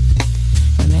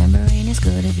 Remembering is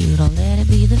good if you don't let it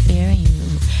be the fear in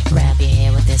you. Wrap your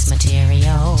head with this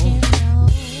material.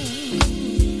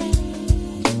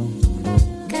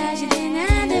 Cause you did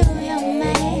not do your man.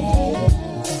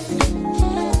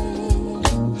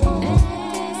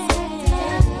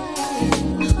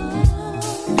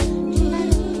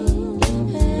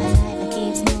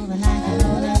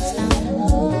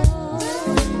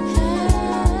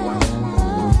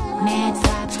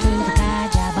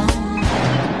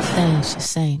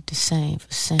 This ain't the same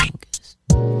for singers.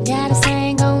 Got a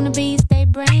saying on the beats they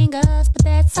bring us, but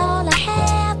that's all I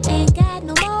have, ain't got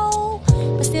no more.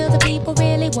 But still the people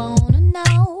really wanna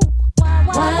know.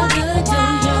 What good do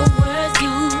your words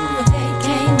do if they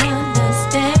can't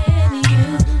understand you?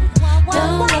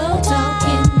 Don't go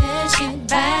talking that shit,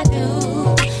 Badu.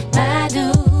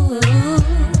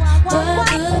 What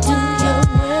good do your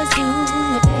words do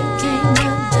if they can't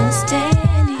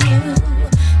understand you?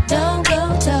 Don't go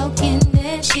talking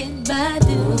that shit,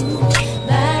 Badu.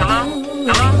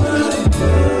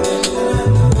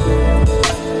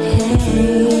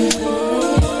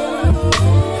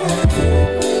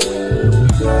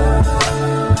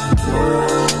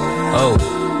 Oh,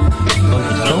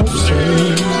 don't say.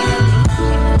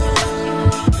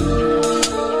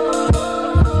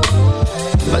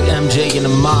 Like MJ in the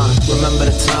mind. Remember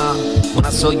the time when I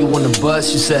saw you on the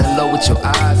bus? You said hello with your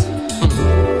eyes.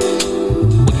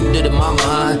 What you did in my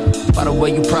mind. By the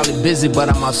way, you probably busy, but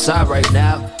I'm outside right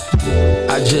now.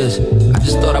 I just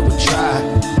thought I would try.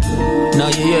 No,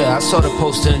 yeah, I saw the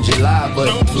poster in July, but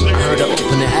I heard the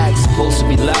opening act supposed to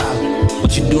be live.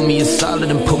 Would you do me a solid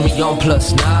and put me on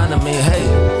 +9? I mean, hey.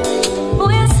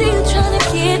 Boy, I see you trying to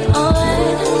get on.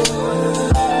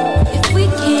 If we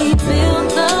can't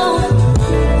build though,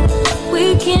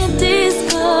 we can't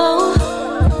disco.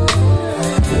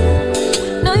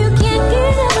 No, you can't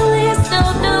get on the list, no.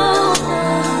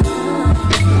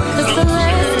 Cause the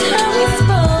last time we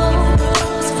spoke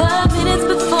was 5 minutes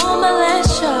before my last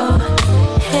show.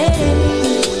 Hey,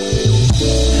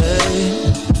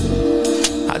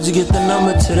 how'd you get the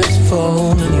number to this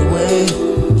phone anyway?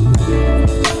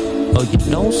 Oh, you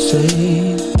don't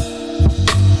say.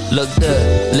 Look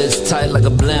there, lips tight like a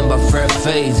blend by Fred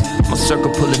Phase. My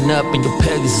circle pulling up and your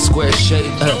peg is a square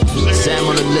shape. Sam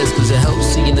on the list cause it helps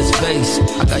seeing his face.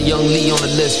 I got young Lee on the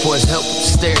list for his help with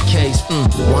the staircase.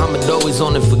 Muhammad always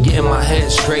on it for getting my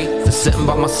head straight. For sitting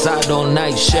by my side all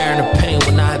night, sharing the pain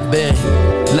when I had been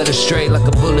led astray like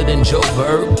a bullet in Joe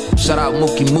Bird. Shout out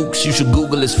Mookie Mooks, you should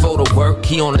Google his photo work.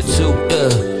 He on it too,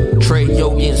 Trey,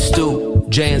 Yogi and Stu.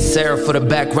 Jay and Sarah for the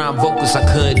background vocals I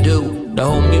couldn't do. The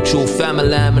whole mutual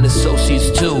family and associates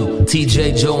too.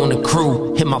 TJ, Joe and the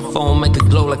crew. Hit my phone, make it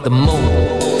glow like the moon.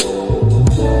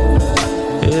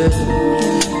 Yeah,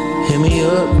 hit me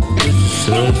up.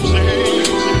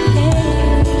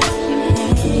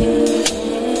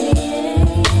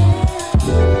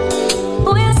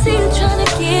 boy, I see you trying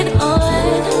to get on.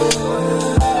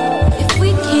 If we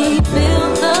can't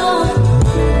build though,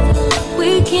 we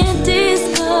can't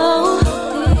disco.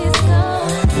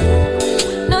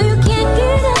 No, you can't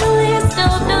get on the list,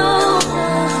 no.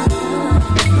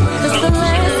 Cause the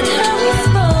last time we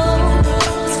spoke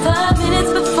was 5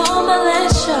 minutes before my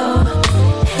last show.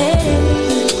 Hey,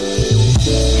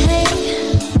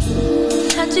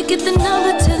 how'd you get the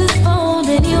number to this phone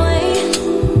anyway?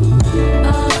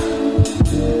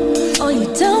 Oh, you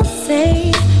don't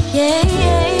say, yeah.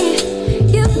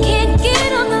 You can't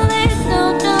get on the list, no.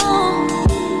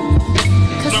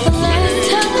 Cause the last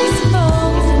time we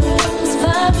spoke was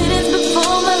 5 minutes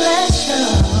before my last show.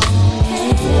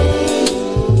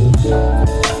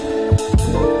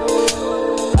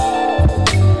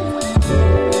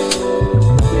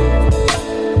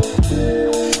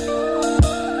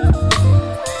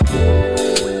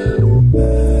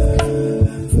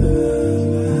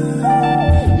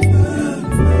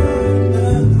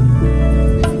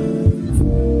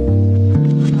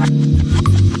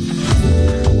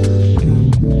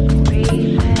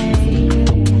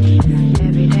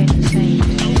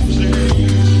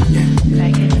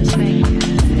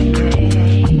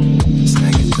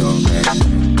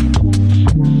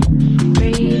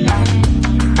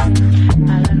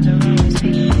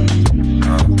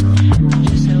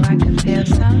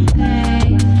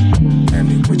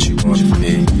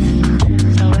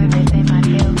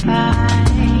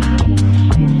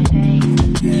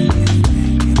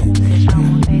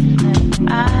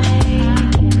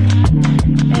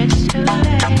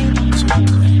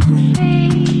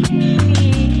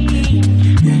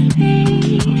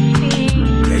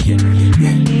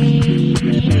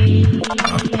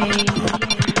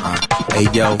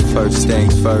 First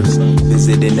things first,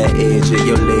 visiting the edge of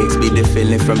your legs, be the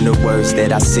feeling from the words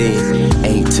that I said.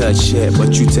 Ain't touched yet,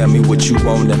 but you tell me what you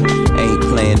wanna. Ain't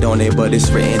planned on it, but it's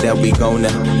written that we gonna.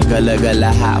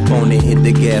 Gullah hop on it, hit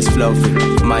the gas floor.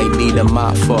 Might need a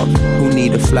mop for. Who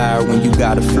need a flyer when you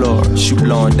got a floor? Shoot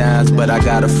blowing dimes, but I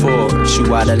got a four. Shoot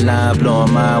out a line,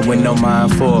 blowing mine with no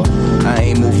mind for. I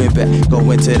ain't moving back,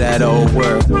 go into that old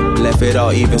world. Left it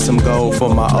all, even some gold for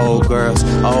my old girls.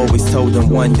 I always told them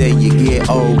one day you get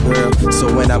old, girl. So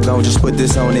when I'm gone, just put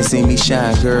this on and see me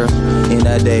shine, girl. In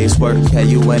a day's work, had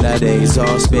you in a day's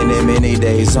off. Spending many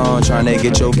days on, trying to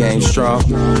get your game strong.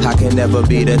 I can never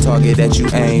be the target that you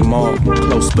aim on.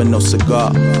 Close but no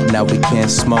cigar, now we can't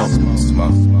smoke.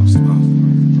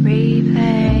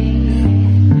 Replay,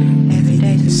 every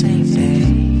day's the same day.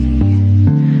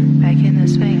 Back in the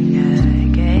swing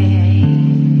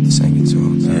again. Sing it to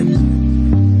him, baby.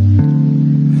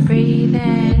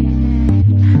 Breathing,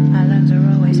 my lungs are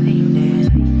always bleeding.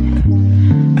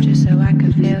 Just so I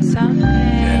could feel something.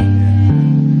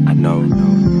 I know.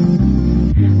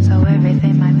 So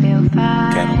everything might feel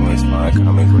fine. Can't always find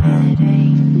common ground.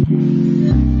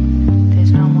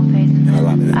 There's no more faith in the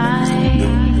light.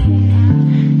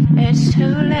 It's too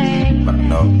late. But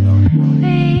no.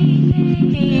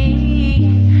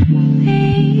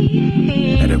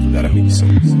 I never gotta make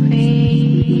sense.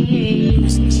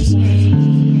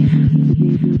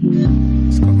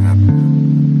 It's gonna happen.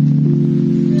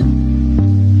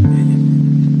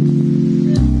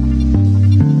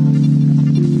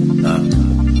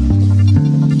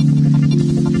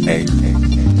 Hey,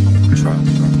 try.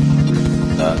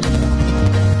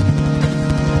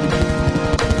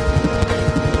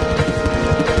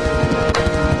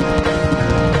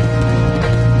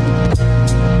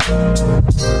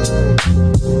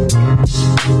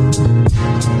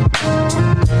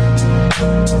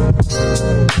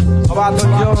 Novato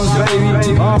Jones, baby.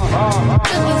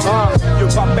 Yo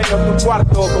papeo tu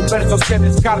cuarto con versos que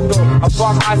descarto.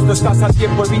 Apaga esto, estás a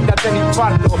tiempo, evítate el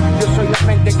infarto. Yo soy la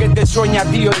mente que te sueña,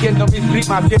 tío, oyendo mis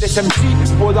rimas. Si eres MC,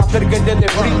 puedo hacer que te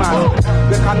deprimas.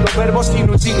 Dejando verbos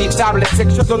inutilizables,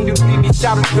 sexo donde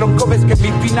utilizable. Tronco, ves que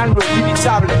mi final no es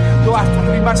divisable. Todas tus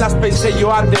rimas las pensé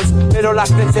yo antes, pero las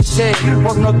deseché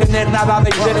por no tener nada de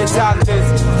interesantes.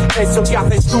 Eso que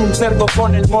haces tú, un cerdo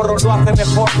con el morro, lo hace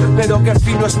mejor, pero que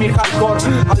fino es mi hardcore.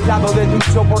 Al lado de tu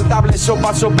insoportable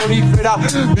sopa soporífera.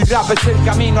 Mi rap es el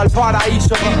camino al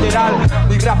paraíso literal.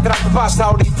 Mi rap traspasa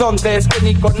horizontes que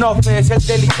ni conoces. El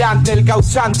delirante, el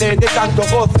causante de tanto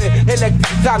goce,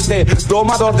 electrizante.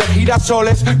 Domador de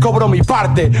girasoles, cobro mi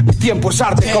parte. Mi tiempo es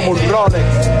arte como un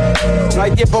Rolex. No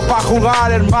hay tiempo para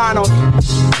jugar, hermanos.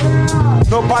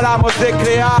 No paramos de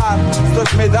crear. Esto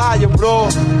es medallo, bro.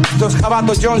 Esto es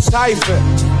Jabato John Cypher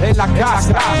en la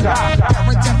casa.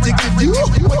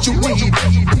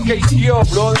 KCO,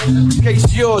 bro.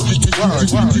 KCO.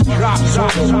 Rap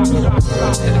song.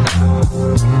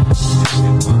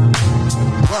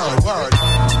 Word.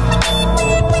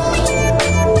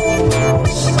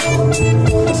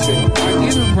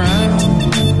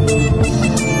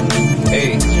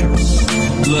 Hey,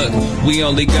 look, we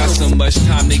only got so much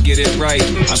time to get it right.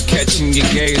 I'm catching your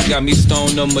gaze, got me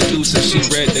stoned on Medusa. She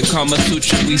read the Kama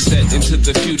Sutra, we set into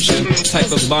the future.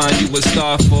 Type of bond you would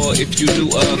starve for if you knew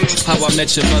of how I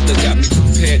met your mother, got me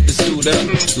prepared to suit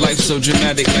up. Life so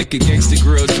dramatic like a gangster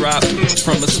grill drop.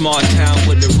 From a small town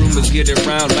where the rumors get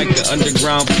around like the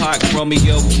underground Pac.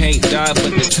 Romeo can't die,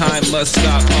 but the time must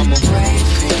stop. I'ma wait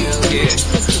for you, yeah.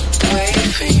 Wait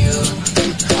for you,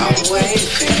 I'll wait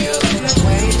for you.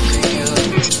 Wait for you,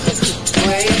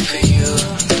 wait for you,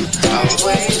 I'll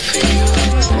wait for you.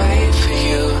 Wait for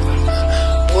you,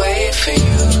 wait for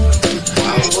you,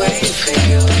 I'll wait for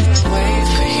you. Wait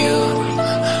for you,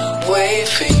 wait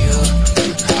for you,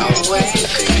 I'll wait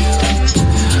for you.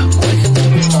 Wake up in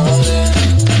the morning,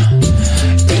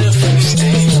 you're the first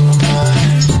thing on my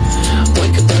mind.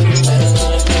 Wake up in the middle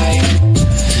of the night,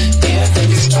 yeah, I think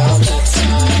it's about that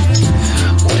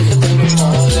time. Wake up in the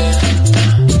morning,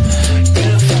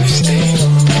 you're the first thing on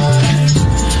my mind.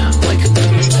 Wake up in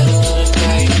the middle of the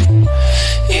night,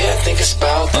 yeah, I think it's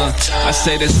about that time. I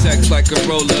say the sex like a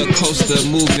roller coaster,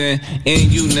 moving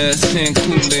in unison,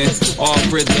 cooling all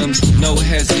rhythms, no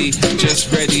hezzy,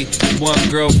 just ready. One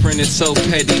girlfriend is so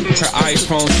petty, her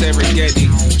iPhone Serengeti,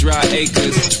 dry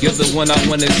acres. You're the one I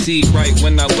wanna see right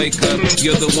when I wake up.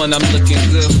 You're the one I'm looking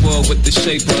good for with the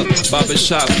shape up.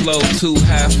 Barbershop flow, two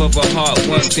half of a heart,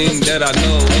 one thing that I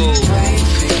know. Oh, wait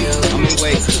for you, I'ma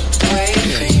wait. Wait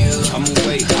for you, I'ma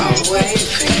wait. I'll wait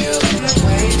for you.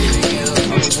 Wait for you,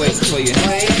 I'ma wait for you.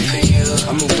 Wait for you,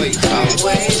 I'ma wait. I'll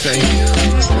wait for you.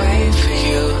 Wait for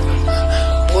you,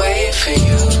 wait for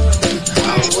you.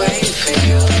 I'll wait for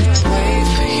you.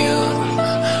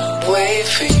 wait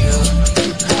for you.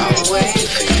 I'll wait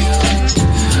for you.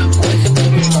 Wake up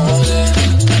in the morning.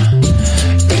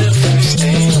 You're the first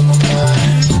thing on my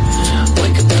mind.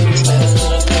 Wake up in the middle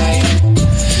of the night.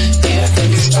 Yeah, I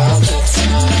think it's about that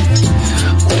time.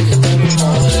 Wake up in the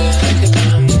morning.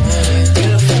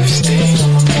 You're the first thing on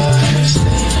my mind.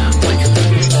 Wake up in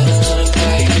the middle of the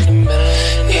night.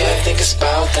 Yeah, I think it's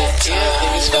about that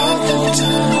time. It's about that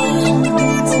time.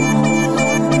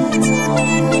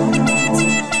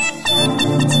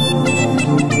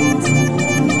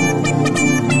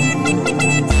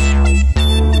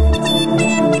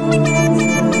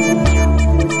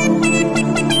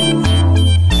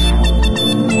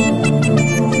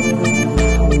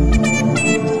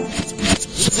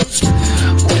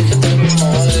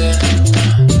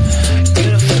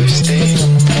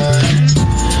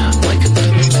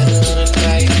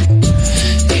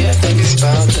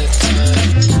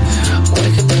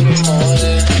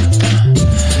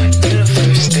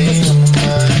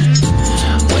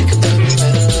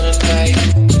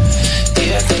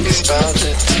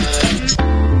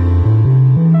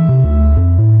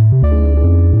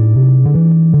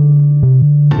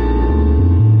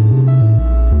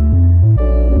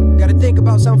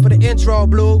 Intro,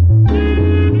 Blue.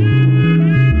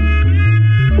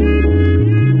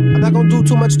 I'm not gonna do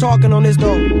too much talking on this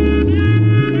though.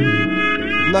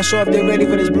 I'm not sure if they're ready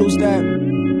for this blue step.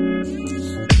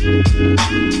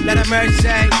 Let her mercy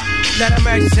say, let her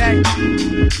mercy say.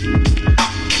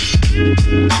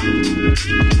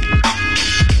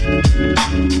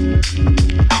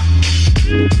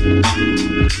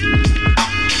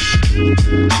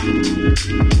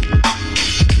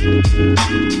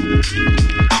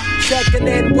 Checking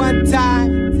in one time.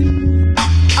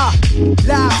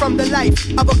 Live from the life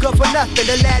of a good for nothing.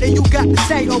 The ladder you got to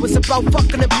say, oh, it's about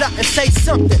fucking and blunt and say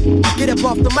something. Get up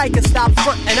off the mic and stop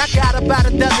frontin'. I got about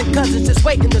a dozen cousins just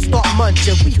waiting to start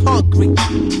munching. We hungry,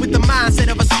 with the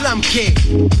mindset of a slum kid.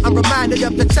 I'm reminded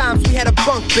of the times we had a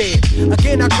bunk bed.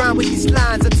 Again, I grind with these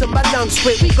lines until my lungs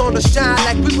quit. We gonna shine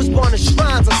like we was born in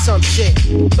shrines or some shit.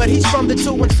 But he's from the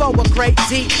 2 and 4, a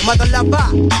crazy mother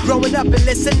lover. Growing up and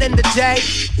listening to Jay.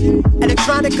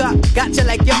 Electronica, got you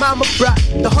like your mama, bruh.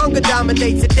 The hunger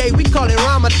dominates the day, we call it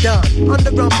Ramadan.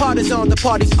 Underground parties on, the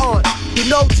party's on. You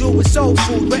know Jew is soul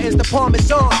food, where is the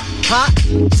parmesan? Huh?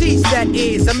 Cheese that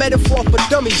is a metaphor for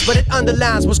dummies, but it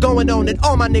underlines what's going on in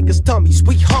all my niggas' tummies.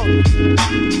 We hungry.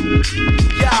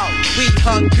 Yo, we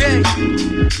hungry.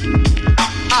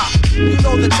 You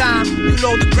know the time, you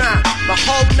know the grind. My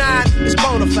whole 9 is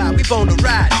bonafide, we bona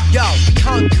ride. Yo, we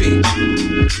hungry.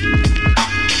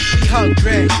 We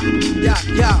hungry. Yeah.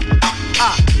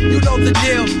 You know the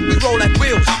deal, we roll like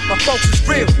wheels. My folks is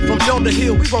real, from dome to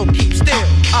hill, we won't keep still.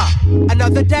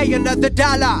 Another day, another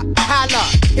dollar, holla.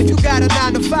 If you got a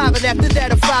 9 to 5 and after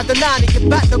that a 5 to 9, and you're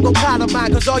about to go collar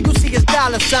mine, cause all you see is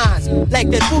dollar signs. Like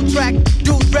that boot track,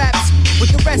 dude raps with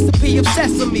the recipe of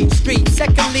Sesame Street.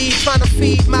 Secondly, trying to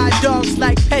feed my dogs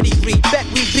like pedigree. Bet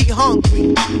we be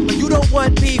hungry, but you don't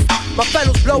want beef. My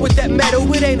fellows blow with that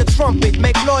metal, it ain't a trumpet.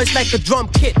 Make noise like a drum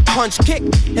kit, punch kick,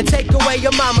 and take away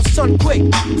your mama's son quick.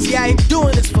 See, I ain't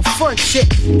doing this for fun shit.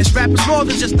 This rap is more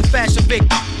than just a fashion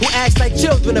victim who acts like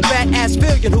children, a badass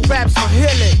villain who raps for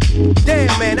healing.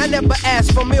 Damn man, I never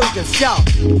asked for millions, y'all.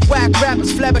 Whack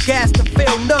rappers flabbergasted and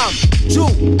feel numb.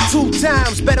 Drew 2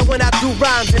 times better when I do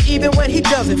rhymes, and even when he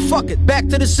doesn't, fuck it, back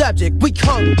to the subject. We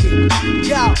hungry,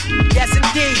 yo, yes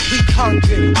indeed, we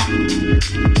hungry.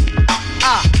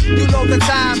 You know the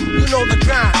time, you know the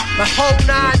grind. My whole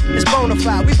 9 is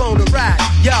bonafide, we bona ride.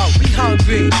 Yo, we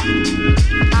hungry.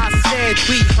 I said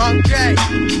we hungry.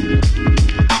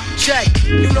 Check,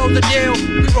 you know the deal,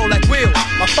 we roll like wheels.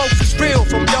 My folks is real,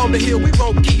 from dome to hill, we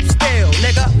won't keep still,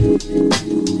 nigga.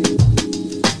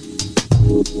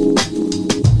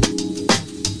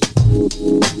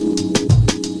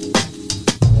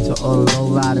 To all low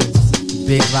riders,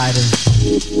 big riders.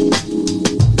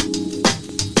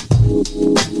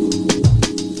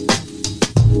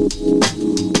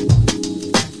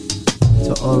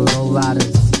 To all low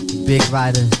riders, big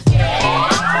riders.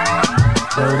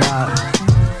 Word up.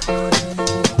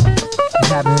 What's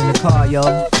happening in the car, yo?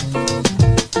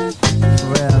 For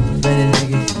real, been a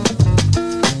nigga.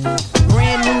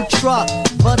 Brand new truck,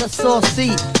 butter sauce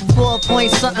seat,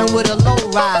 4-point something with a low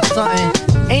ride something.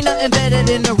 Ain't nothing better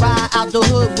than to ride out the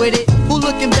hood with it. Who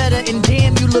looking better and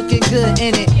damn you looking good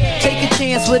in it. Take a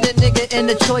chance with a nigga in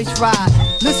the choice ride.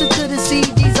 Listen to the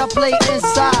CDs I play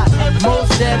inside. Mos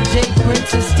Def, J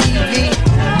Prince and Stevie,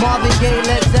 Marvin Gaye,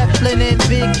 Led Zeppelin and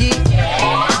Biggie.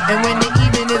 And when the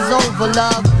evening is over,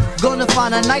 love, gonna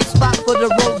find a nice spot for the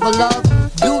rover, love.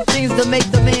 Do things to make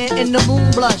the man in the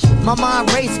moon flush. My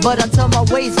mind race, but I tell my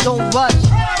waist don't rush.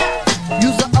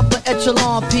 Use an upper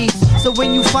echelon piece, so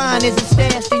when you find it's a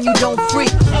stash, then you don't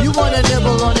freak. You wanna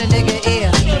nibble on a nigga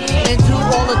ear, and do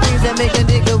all the things that make a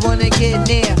nigga wanna get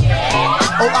near.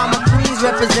 Oh, I'm a Queens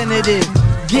representative.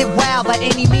 Get wild by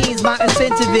any means, my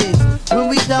incentive is. When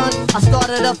we done, I start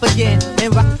it up again.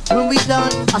 And when we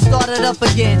done, I start it up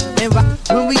again. And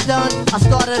when we done, I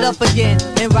start it up again.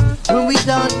 And when we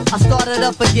done, I start it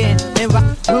up again. And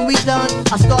when we done,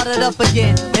 I start it up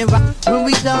again. And when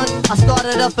we done, I start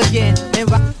it up again. And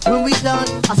when we done,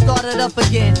 I start it up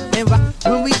again. And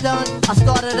when we done, I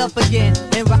start it up again.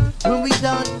 And when we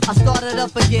done, I start it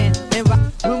up again. And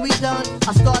when we done,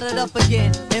 I start it up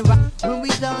again. And when we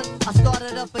done, I start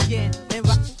it up again. And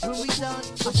when we done,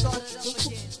 I start it up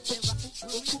again.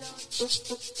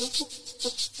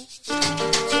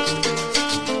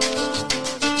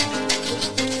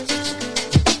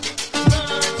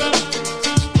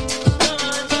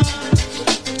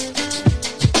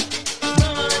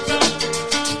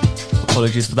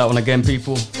 Apologies for that one again,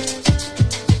 people.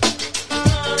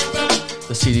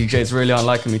 The CDJs really aren't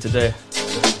liking me today.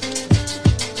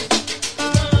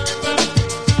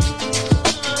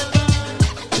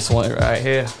 This one right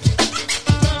here.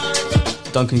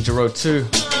 Duncan Giroux 2.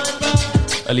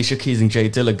 Alicia Keys and J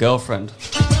Dilla, Girlfriend.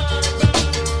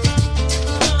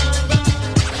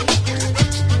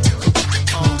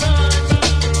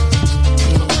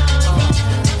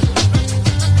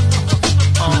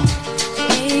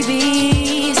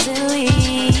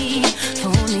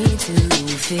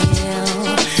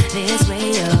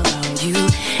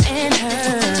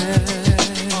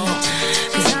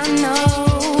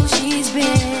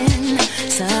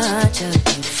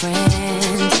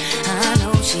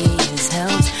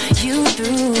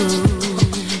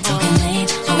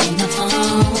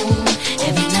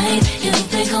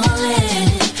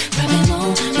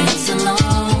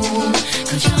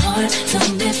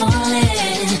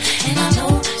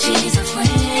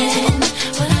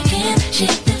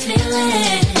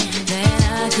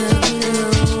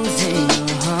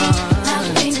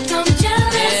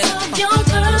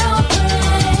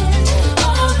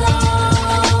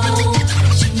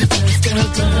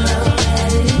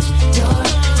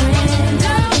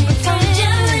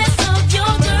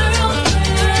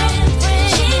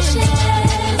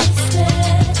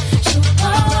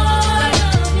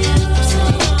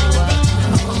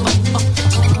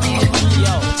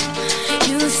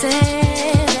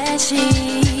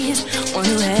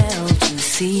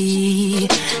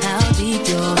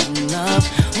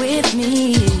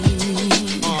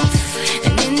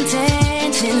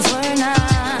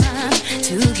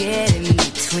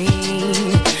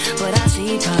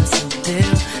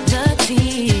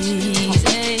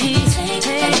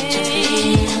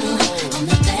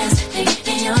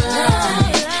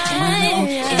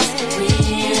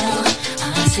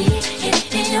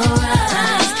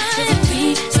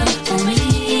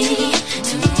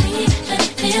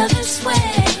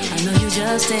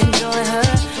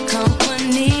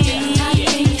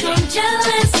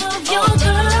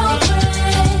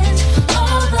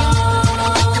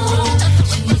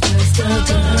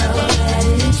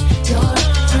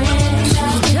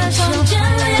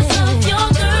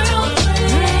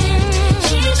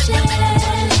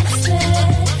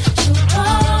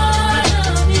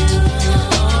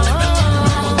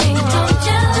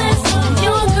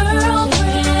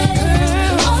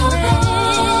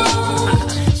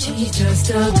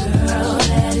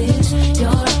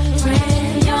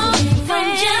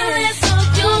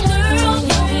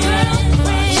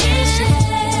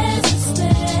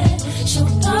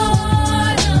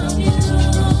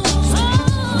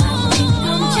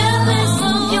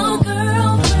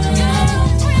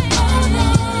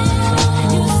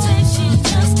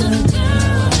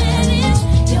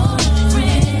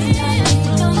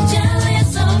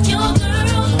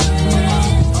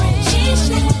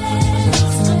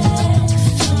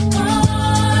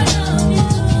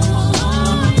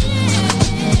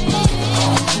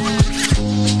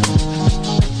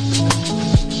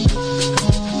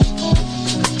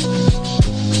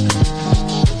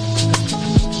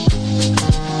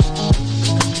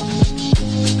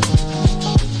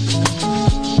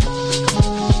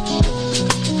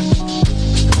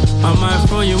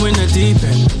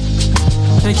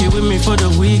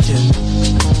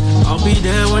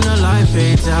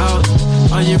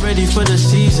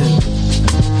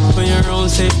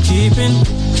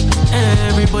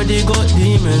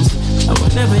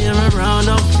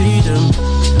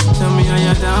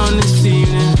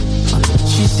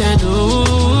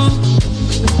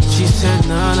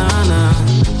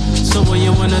 So what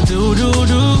you wanna do?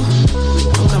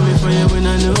 I'm coming for you in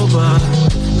a new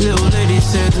bar. Little lady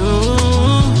said, ooh,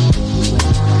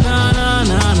 nah, nah,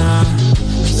 nah, nah.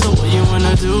 So what you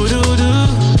wanna do?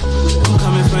 I'm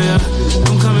coming for ya,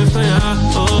 I'm coming for ya.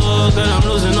 Oh, girl, I'm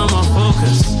losing all my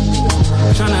focus,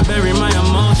 tryna bury my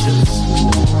emotions,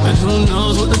 but who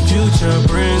knows what the future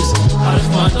brings. I left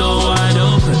my door wide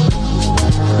open,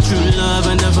 true love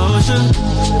and devotion,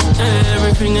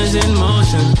 everything is in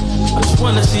motion. I just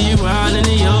wanna see you out in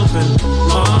the open.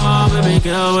 Oh, baby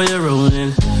girl, where you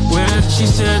rolling? Where she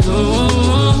said,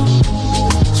 ooh,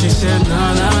 she said,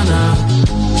 nah, nah, nah.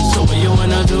 So what you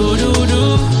wanna do?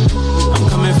 I'm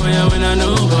coming for you in an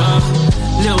Uber.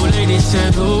 Little lady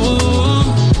said, ooh,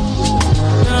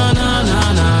 nah, nah,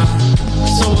 nah, nah.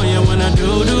 So what you wanna do?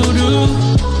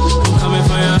 I'm coming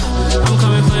for ya, I'm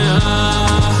coming for ya.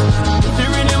 If you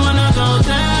really wanna go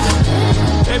there,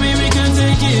 baby, we can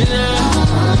take it there.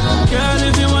 Girl,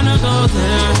 if you wanna go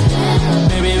there,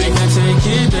 baby, we can take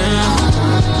it there.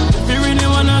 If you really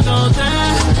wanna go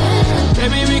there,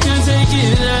 baby, we can take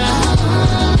it there.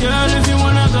 Girl, if you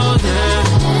wanna go there,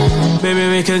 baby,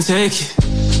 we can take it.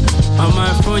 I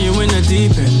might throw you in the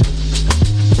deep end,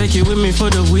 take you with me for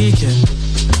the weekend.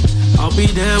 I'll be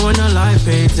there when the light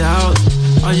fades out.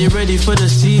 Are you ready for the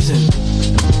season?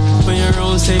 For your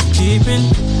own safekeeping.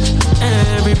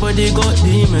 Everybody got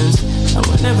demons, and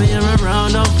whenever you're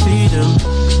around, I'll feed them.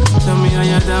 Tell me how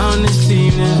you're down this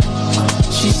evening.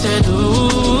 She said,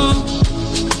 ooh,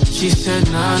 she said,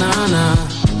 nah, nah, nah.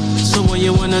 So what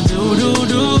you wanna do?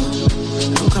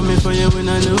 I'm coming for you in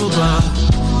an Uber.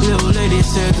 Little lady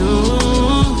said, ooh,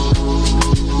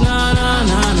 nah, nah,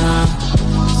 nah, nah.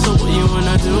 So what you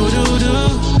wanna do?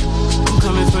 I'm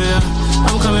coming for ya,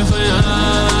 I'm coming for ya.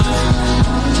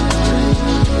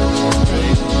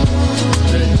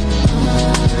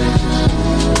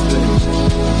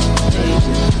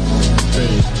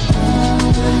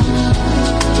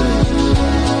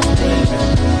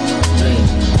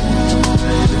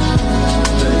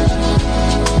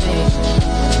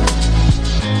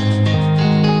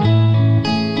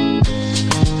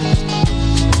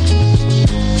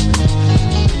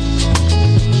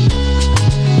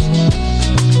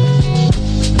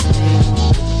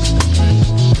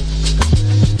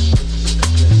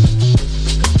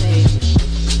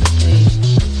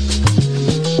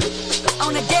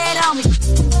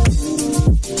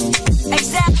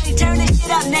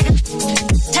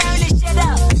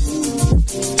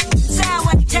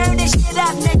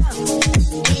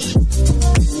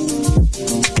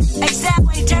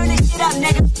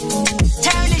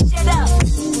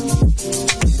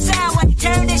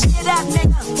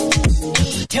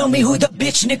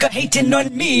 Nigga hating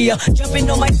on me, jumping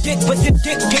on my dick, but the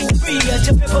dick ain't free.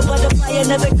 To pimp a butterfly,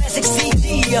 another classic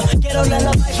CD. Ghetto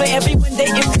lullaby for everyone they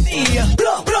MC.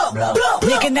 Blah, blah, blah, blah.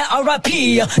 Nigga now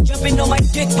R.I.P. Jumping on my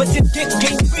dick, but the dick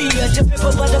ain't free. To pimp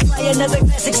a butterfly, another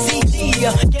classic CD.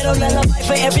 Ghetto lullaby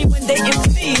for everyone they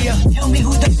MC. Tell me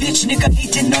who the bitch nigga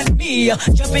hating on me.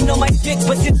 Jumping on my dick,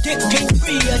 but the dick ain't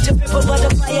free. To pimp a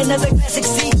butterfly, another classic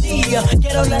CD.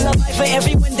 Ghetto lullaby for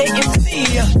everyone they MC.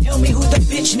 Tell me who the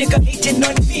bitch nigga hating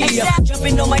on me.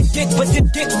 Jumping on my dick, but the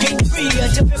dick ain't free.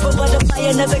 To pimp a butterfly,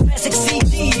 another classic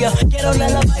CD. Ghetto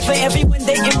lullaby for everyone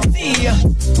they MC.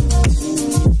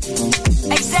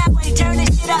 Exactly, turn this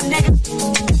shit up, nigga.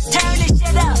 Turn this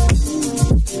shit up.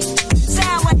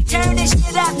 Soundwave, turn this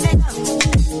shit up, nigga.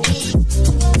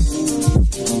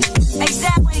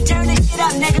 Exactly, turn this shit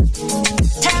up, nigga.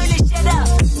 Turn this shit up.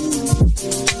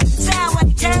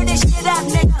 Soundwave, turn this shit up,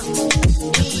 nigga.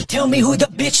 Tell me who the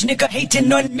bitch nigga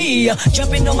hating on me.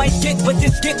 Jumping on my dick, but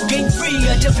this dick ain't free.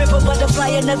 To pimp a butterfly,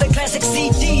 another classic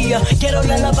CD. Ghetto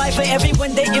lullaby for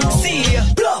everyone they MC.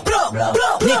 Blah, blah, blah,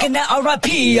 blah. Nigga now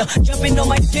R.I.P. Jumping on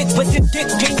my dick, but the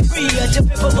dick ain't free. To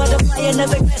pimp a butterfly,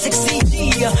 another classic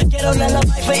CD. Ghetto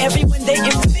lullaby for everyone they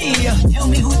MC. Tell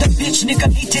me who the bitch nigga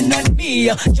hating on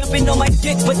me. Jumping on my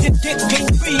dick, but the dick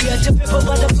ain't free. To pimp a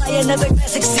butterfly, another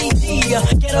classic CD.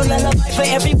 Ghetto lullaby for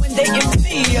everyone they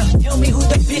MC. Tell me who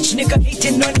the bitch nigga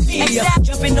hating on me.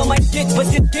 Jumping on my dick, but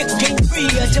the dick ain't free.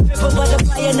 To pimp a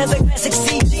butterfly, another classic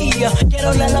CD.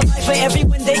 Ghetto lullaby for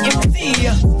everyone they MC.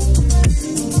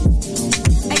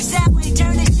 Exactly,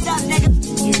 turn this shit up, nigga.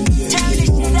 Turn this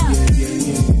shit up.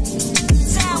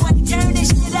 Soundwave, turn this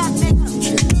shit up, nigga.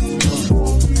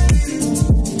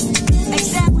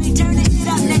 Exactly, turn this shit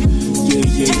up, nigga.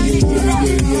 Turn this shit up.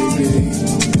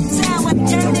 Soundwave,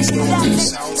 turn this shit up,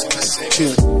 nigga.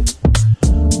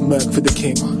 Merc for the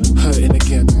king, hurting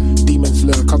again. Demons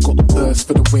lurk, I got the burst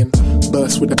for the win.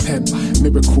 Burst with a pen,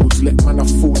 miracle tools, let man I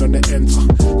fall on the ends.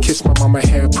 Kiss my mama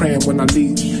hair, praying when I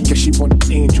leave. Guess she want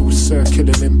angels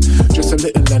circling him. Just a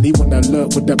little and he wanna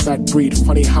alert with the bad breed.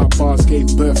 Funny how bars gave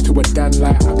birth to a Dan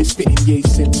like I be spitting yay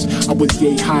since I was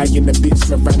yay high in the bits,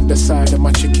 Miranda side of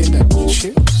my chicken and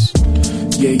chips.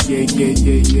 Yeah.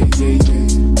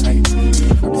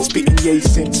 I've been spitting yay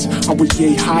since I was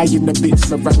yay high in the bits,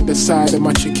 Miranda side of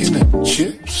my chicken and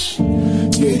chips.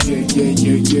 Yeah.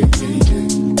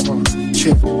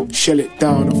 Shell it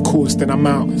down, of course, then I'm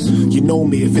out. You know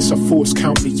me, if it's a force,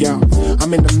 count me out.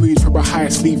 I'm in the mood for a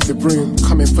highest, leave the room.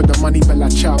 Coming for the money, bella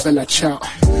chow.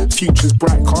 Future's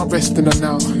bright, can't rest in and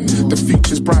out. The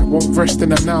future's bright, won't rest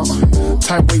in and out.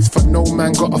 Time waits for no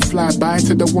man, gotta fly by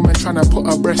to the woman trying to put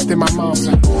her breast in my mouth.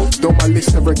 Though my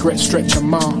list of regrets stretch a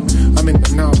mile, I'm in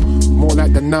the now, more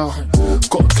like the now.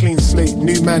 Got a clean slate,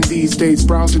 new man these days.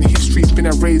 Browsing history's been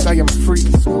erased, I am free.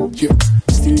 Yeah.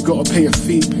 Still you gotta pay a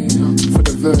fee for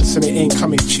the verse and it ain't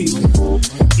coming cheap.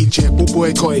 EJ,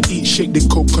 boy gotta eat, shake the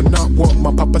coconut. What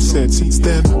my papa said since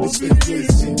then.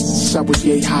 I was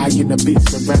yay high in the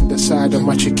bits, Miranda side of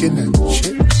my chicken and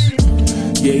chips.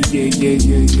 Yeah.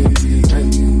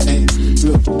 Hey,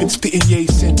 look, been spitting yay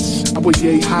since I was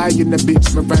yay high in the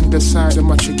bits, Miranda side of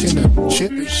my chicken and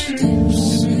chips.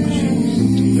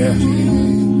 Yeah.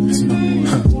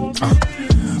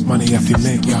 Money have to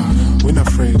make, yeah. We're not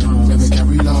afraid, never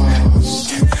carry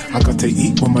loss. I got to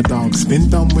eat when my dog's been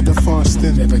done with the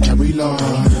fasting, never carry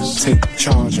loss. Take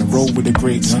charge and roll with the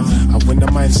greats. I win the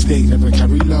mind state, never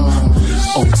carry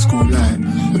loss. Old school line,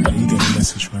 but you get the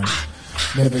message, right?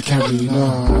 Never carry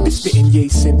loss. I've been spitting yay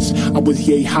since I was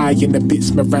yay high in the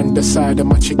bits, Miranda side of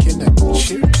my chicken and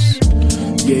chips.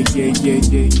 Yeah.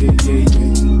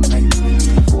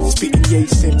 Spitting yay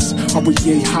since I was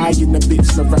yay high in the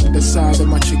bits, Miranda side of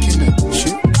my chicken and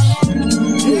chips.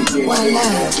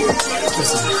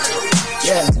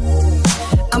 Yeah,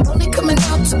 I'm only coming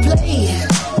out to play.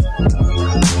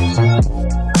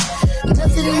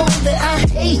 Nothing more that I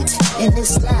hate in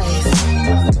this life.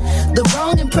 The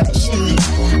wrong impression,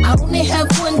 I only have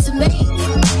one to make.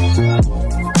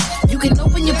 You can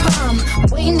open your palm,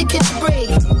 waiting to catch a break.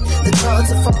 The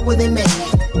cards are fall where they may.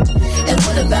 And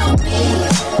what about me?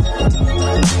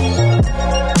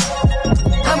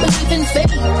 I believe in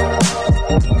fate.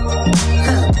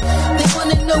 They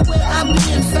wanna know where I'll be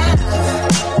in 5.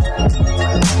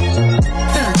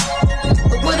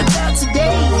 But what about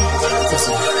today?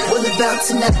 What about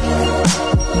tonight?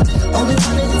 Only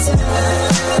one at a time.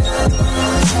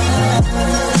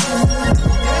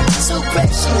 So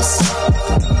precious.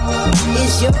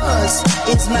 It's yours,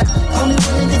 it's mine. Only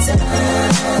one at a time.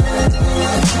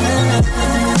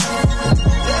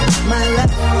 My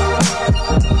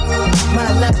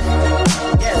life.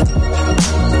 Yeah.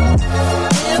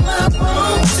 Am I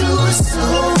wrong to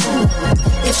assume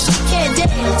if she can't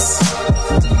dance,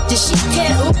 then she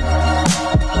can't ooh?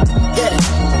 Yeah.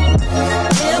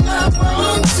 Am I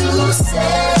wrong to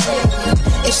say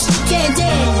if she can't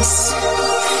dance,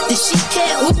 then she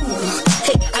can't ooh?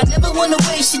 Hey, I never wanna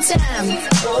waste your time.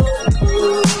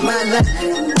 My life,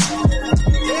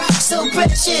 so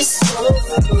precious,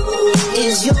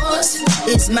 is yours,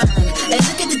 is mine. And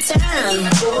look at the time,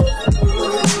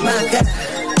 my God.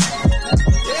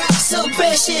 So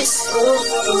precious,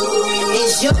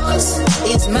 is yours,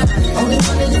 is mine. Only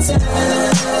one at a time.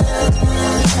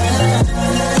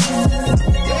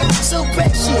 So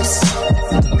precious,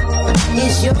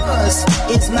 is yours,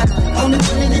 is mine. Only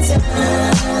one at a time.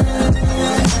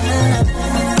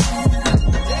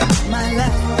 My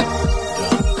life.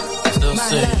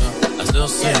 I still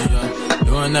see ya,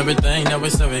 doing everything that we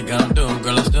said we gon' do.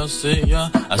 Girl, I still see ya,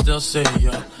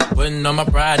 putting on my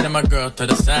pride and my girl to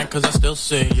the side, cause I still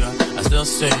see ya,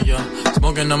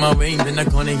 smoking on my weed in the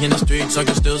corner in the street, so I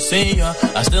can still see ya,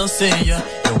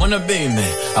 you wanna be me,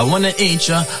 I wanna eat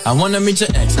ya, I wanna meet your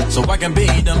ex, so I can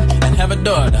beat them, and have a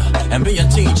daughter, and be a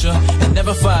teacher, and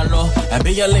never follow, and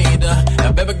be a leader,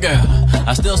 and baby girl,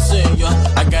 I still see ya,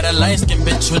 I got a light-skinned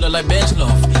bitch who look like bench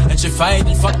loaf, and she fight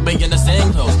and fuck me in the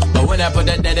same clothes, but when I put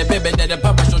that daddy baby, daddy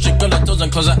papa, so she girl her toes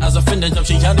and close her eyes, offended if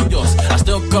she handle yours, I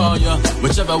still call ya,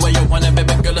 whichever way you want it,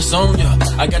 baby girl, it's on ya,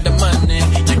 I got the money,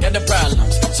 you got the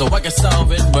problems, so I can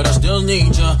solve it, but I still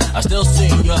need ya, I still see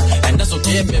ya, and that's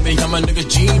okay, baby, I'm a nigga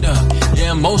cheater,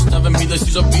 yeah, most of them either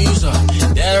she's a visa,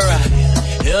 that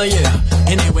right, hell yeah,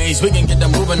 anyways, we can get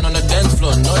them moving on the dance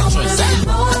floor, no choice.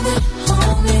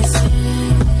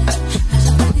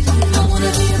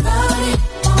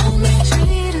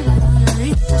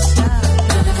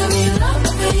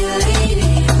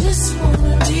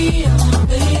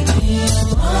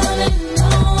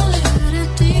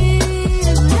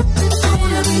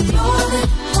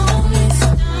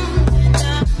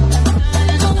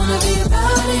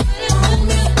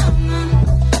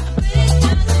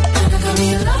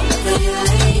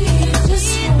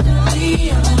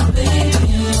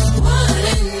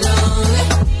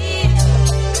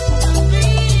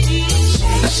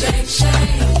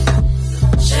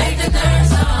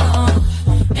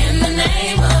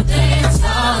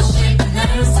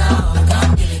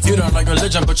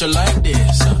 jump, but you like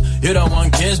this. You don't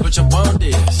want kids, but you want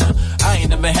this. I ain't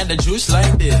never had the juice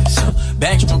like this.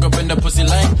 Backstroke up in the pussy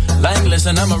lane.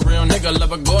 Listen, I'm a real nigga,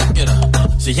 love a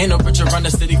go-getter. See, ain't no picture around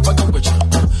the city fucking with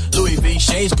you. Louis V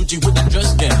shades, Gucci with the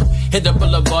dress down. Hit the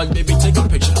boulevard, baby, take a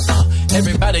picture.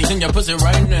 Everybody's in your pussy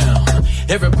right now.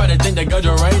 Everybody think they got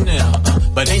you right now.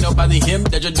 But ain't nobody him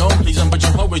that you don't please them. But you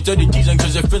always dirty teasing,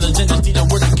 cause your feelings in this teacher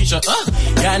word to Keisha.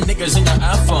 Got niggas in your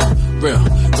iPhone.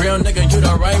 Real nigga, you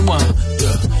the right one.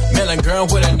 Man, a girl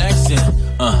with an accent.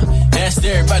 That's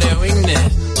everybody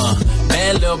weakness.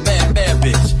 Bad little bad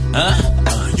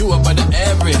bitch. You up by the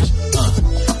average.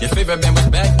 Your favorite band was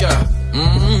Backyard.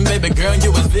 Baby girl,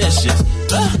 you was vicious.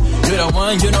 You the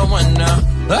one now.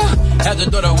 Have the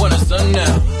daughter want a son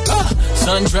now.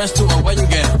 Sundress to a wedding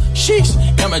gown. Sheesh,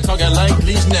 got me talking like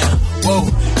please now. Whoa,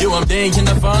 you I'm thinking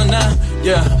the fun now.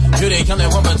 Yeah, you didn't come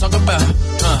that one but talk about.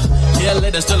 Yeah,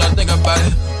 later still I think about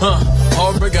it.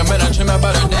 Heartbreaker, man, I trim my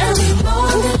body down.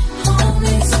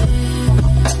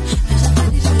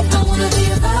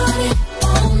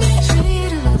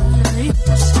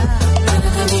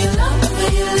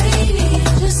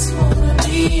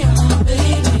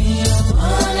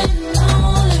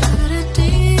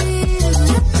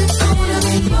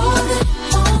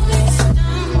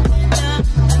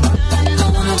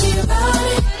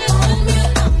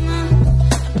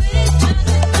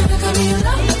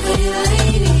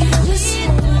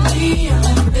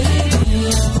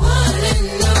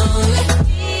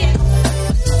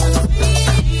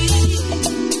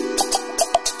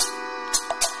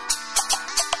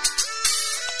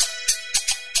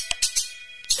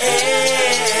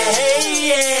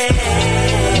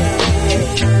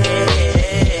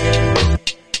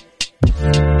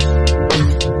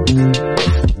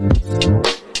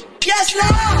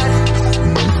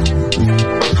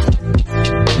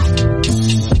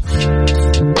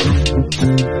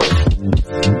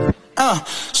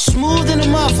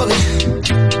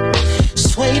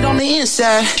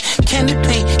 Candy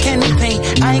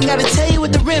paint. I ain't gotta tell you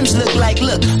what the rims look like.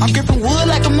 Look, I'm gripping wood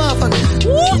like a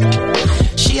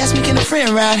motherfucker. She asked me, can a friend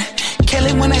ride?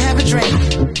 Kelly wanna have a drink.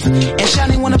 And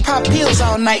Shawty wanna pop pills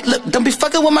all night. Look, don't be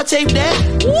fucking with my tape,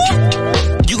 Dad.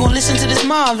 You gon' listen to this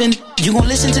Marvin. You gon'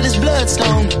 listen to this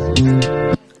Bloodstone.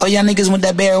 Oh, y'all niggas want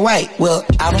that Barry White. Well,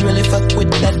 I don't really fuck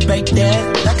with that right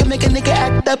there. That can make a nigga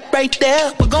act up right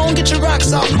there. But go and get your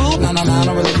rocks off, boo. No, I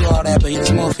don't really do all that, but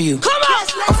it's more for you. Come on!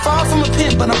 I'm far from a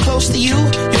pimp, but I'm close to you.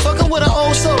 You fucking with an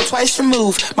old soul twice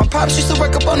removed. My pops used to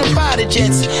work up on the fighter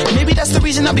jets. Maybe that's the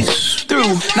reason I be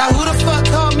through. Now who the fuck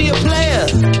called me a player?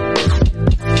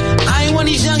 I ain't one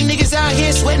of these young niggas out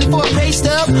here sweating for a pay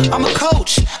stub. I'm a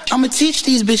coach. I'ma teach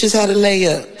these bitches how to lay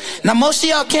up. Now most of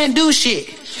y'all can't do shit,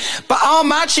 but all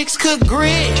my chicks cook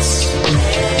grits.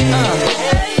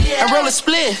 And roll a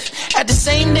spliff at the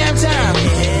same damn time.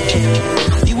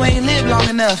 You ain't lived long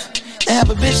enough to have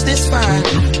a bitch this fine.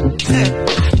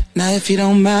 Now if you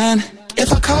don't mind,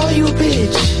 if I call you a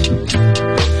bitch,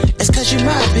 it's cause you're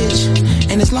my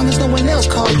bitch. And as long as no one else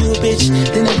call you a bitch,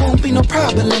 then there won't be no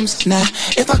problems. Now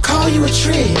if I call you a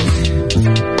trick,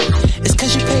 it's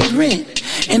cause you paid rent.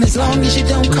 And as long as you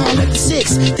don't call at the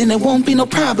 6, then there won't be no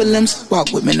problems.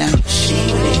 Walk with me now. She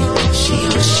with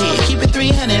it. Keep it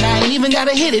 300, I ain't even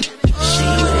gotta hit it. She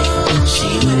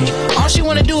with it. All she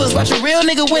wanna do is watch a real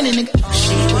nigga winning, nigga.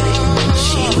 She with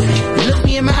it. Look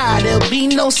me in my eye, there'll be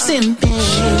no simping.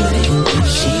 She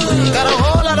with it. Got a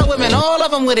whole lot of women, all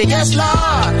of them with it. Yes,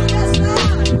 Lord.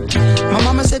 My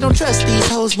mama said don't trust these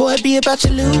hoes, boy, be about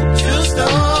your loot. True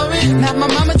story. Now my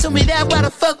mama told me that, why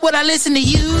the fuck would I listen to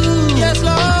you? Yes,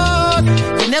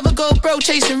 Lord. You never go broke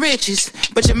chasing riches,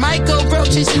 but you might go broke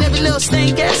chasing every little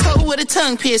stank asshole with a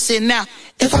tongue piercing. Now,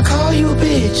 if I call you a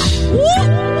bitch,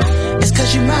 it's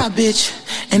cause you my bitch.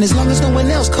 And as long as no one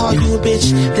else call you a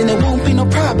bitch, then there won't be no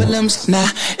problems. Now,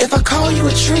 if I call you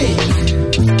a trick,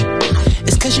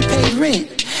 it's cause you paid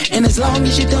rent. And as long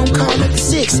as you don't call at the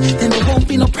 6, then there won't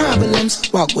be no problems.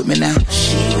 Walk with me now.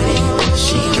 She with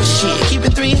it. Keep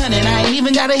it 300, I ain't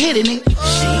even gotta hit it, nigga.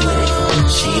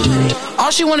 She with it.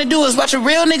 All she wanna do is watch a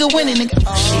real nigga winning, nigga.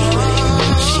 She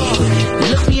with it.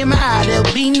 Look me in my eye,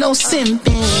 there'll be no simping.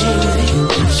 She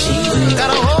with it. Got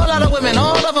a whole lot of women,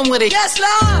 all of them with it. Yes,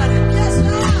 Lord.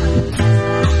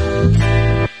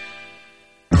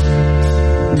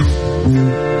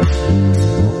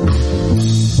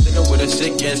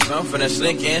 Sick ass mouth and a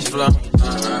slick ass flow.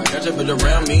 Got your bitch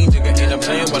around me, nigga. Ain't I'm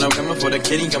playing when I'm coming for the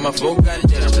kitty. Got my folk got it.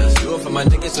 Do it for my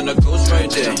niggas and the ghost right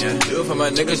there. Do it for my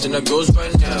niggas and the ghost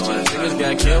right there. niggas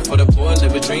got killed for the poor,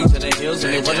 living dreams in the hills,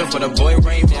 and they wonder for the boy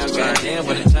rain now. Goddamn,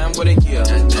 what a time, what a year.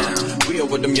 We are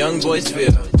what them young boys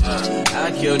feel.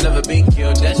 I kill, never be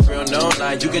killed, that's real, no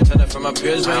lie. You can tell that from my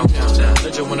peers right now.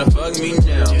 Don't you wanna fuck me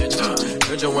now?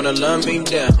 Don't you wanna love me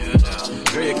down?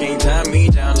 Girl, you can't tie me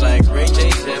down like Ray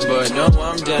J said, but no,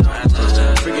 I'm down.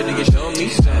 Freaking nigga, show me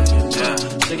some.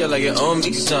 Take it like you owe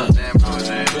me some.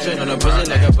 Pushing on a pussy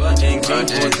like a button. King for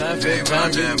time, fifth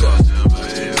time, you go.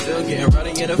 Still getting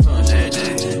rowdy in the fun.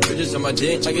 Bitches on my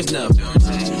dick like it's nothing.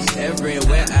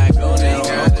 Everywhere I go now,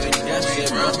 always got shit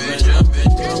jumping.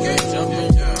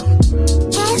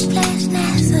 Gas flash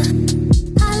NASA.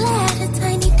 Holla at a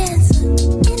tiny dancer.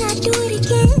 And I do it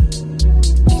again.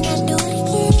 And I do it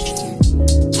again.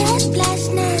 Gas flash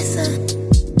NASA.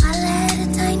 Holla at a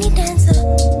tiny dancer.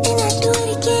 And I do it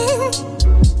again.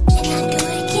 And I do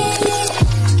it again.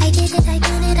 I did it, I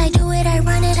done it, I do it, I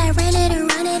run it, I ran it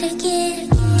and run it again.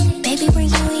 Baby, bring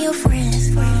you and your friends.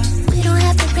 We don't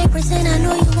have to pay percent. I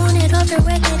know you want it off the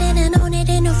record and I own it.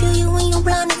 Interview you when you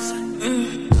run it.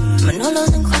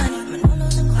 Manolos and chronic.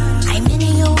 I'm in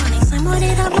your warnings. I'm on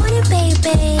it,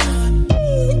 baby.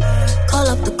 Call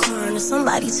up the coroner.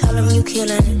 Somebody tell him you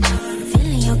killing it.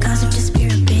 Feeling your concept of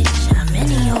spirit, bitch. I'm in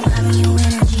your vibe and your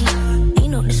energy.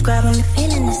 Ain't no describing the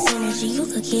feeling, the synergy. You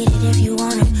could get it if you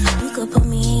want it. You could put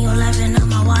me in your life and on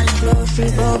my wallet. Blue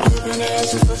street, bro, keeping the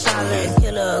ashes for solid.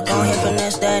 Killer, gon' hit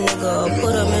finesse that nigga.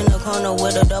 Put him in the corner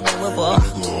with a double whipper.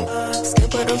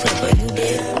 Skipper the flipper, you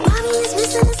did. Mommy is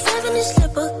missing a 7-inch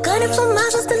slipper. Gun it for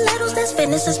miles with stilettos, that's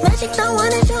fitness. It's magic, don't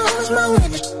wanna show my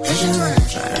witness. Vision line,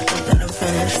 trying to think that I'm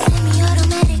finished.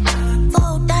 Semi-automatic,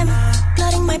 full diamond,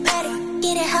 flooding my paddock.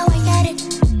 Get it how I got it.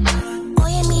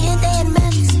 Oye, mi gente en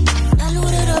magic.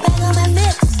 Diluted a bag on my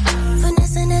mix.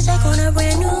 Finessing a check on a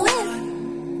brand new whip.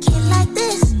 Kid like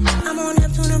this, I'm on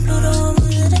Neptune and Pluto, I'm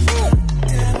under the fit.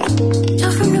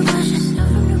 Jump from the bushes,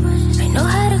 I know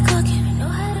how to cook it.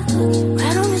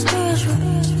 Right on the spiritual.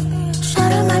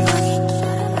 Shout out my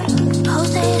pocket. Whole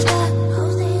day is back.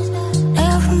 They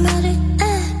all familiar.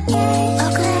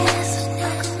 All glass.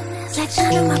 Like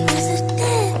China, my princess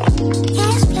dead.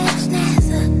 Gas flash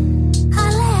NASA.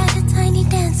 Holla at a tiny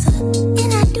dancer.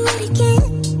 And I do it again.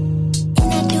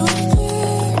 And I do it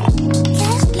again.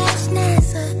 Gas flash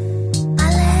NASA.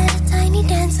 Holla at a tiny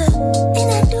dancer. And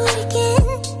I do it again.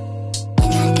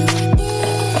 And I do it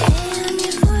again. I'm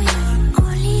here for you.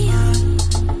 Only you.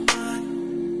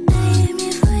 I am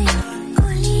here for you.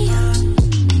 Only you.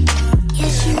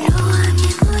 Yes, you know I'm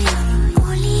here for you.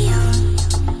 Only you.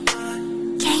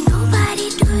 Can't nobody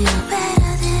do you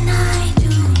better than I do.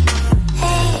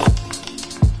 Hey.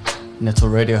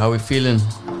 Netil Radio, how we feeling?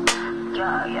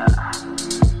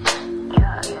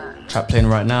 Track playing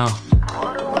right now.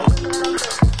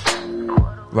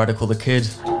 Radical the Kid.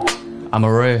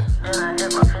 Amare.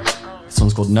 This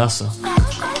one's called NASA.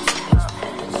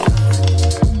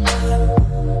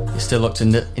 You're still locked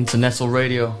into Netil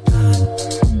Radio.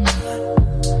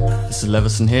 This is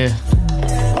Leveson here.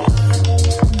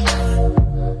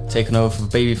 Taking over for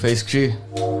BabyFace G.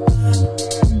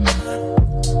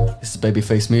 This is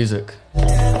BabyFace music.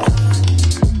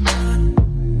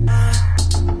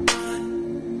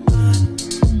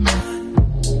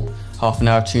 Half an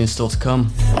hour of tunes still to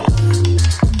come.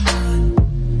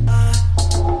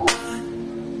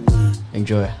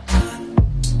 Enjoy.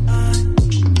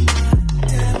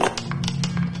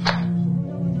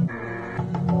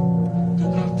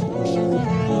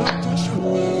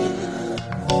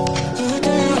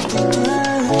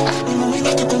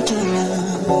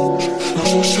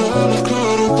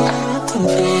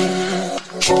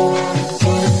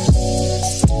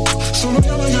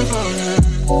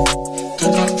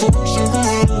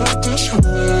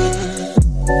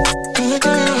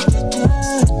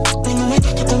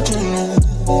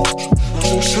 Continue.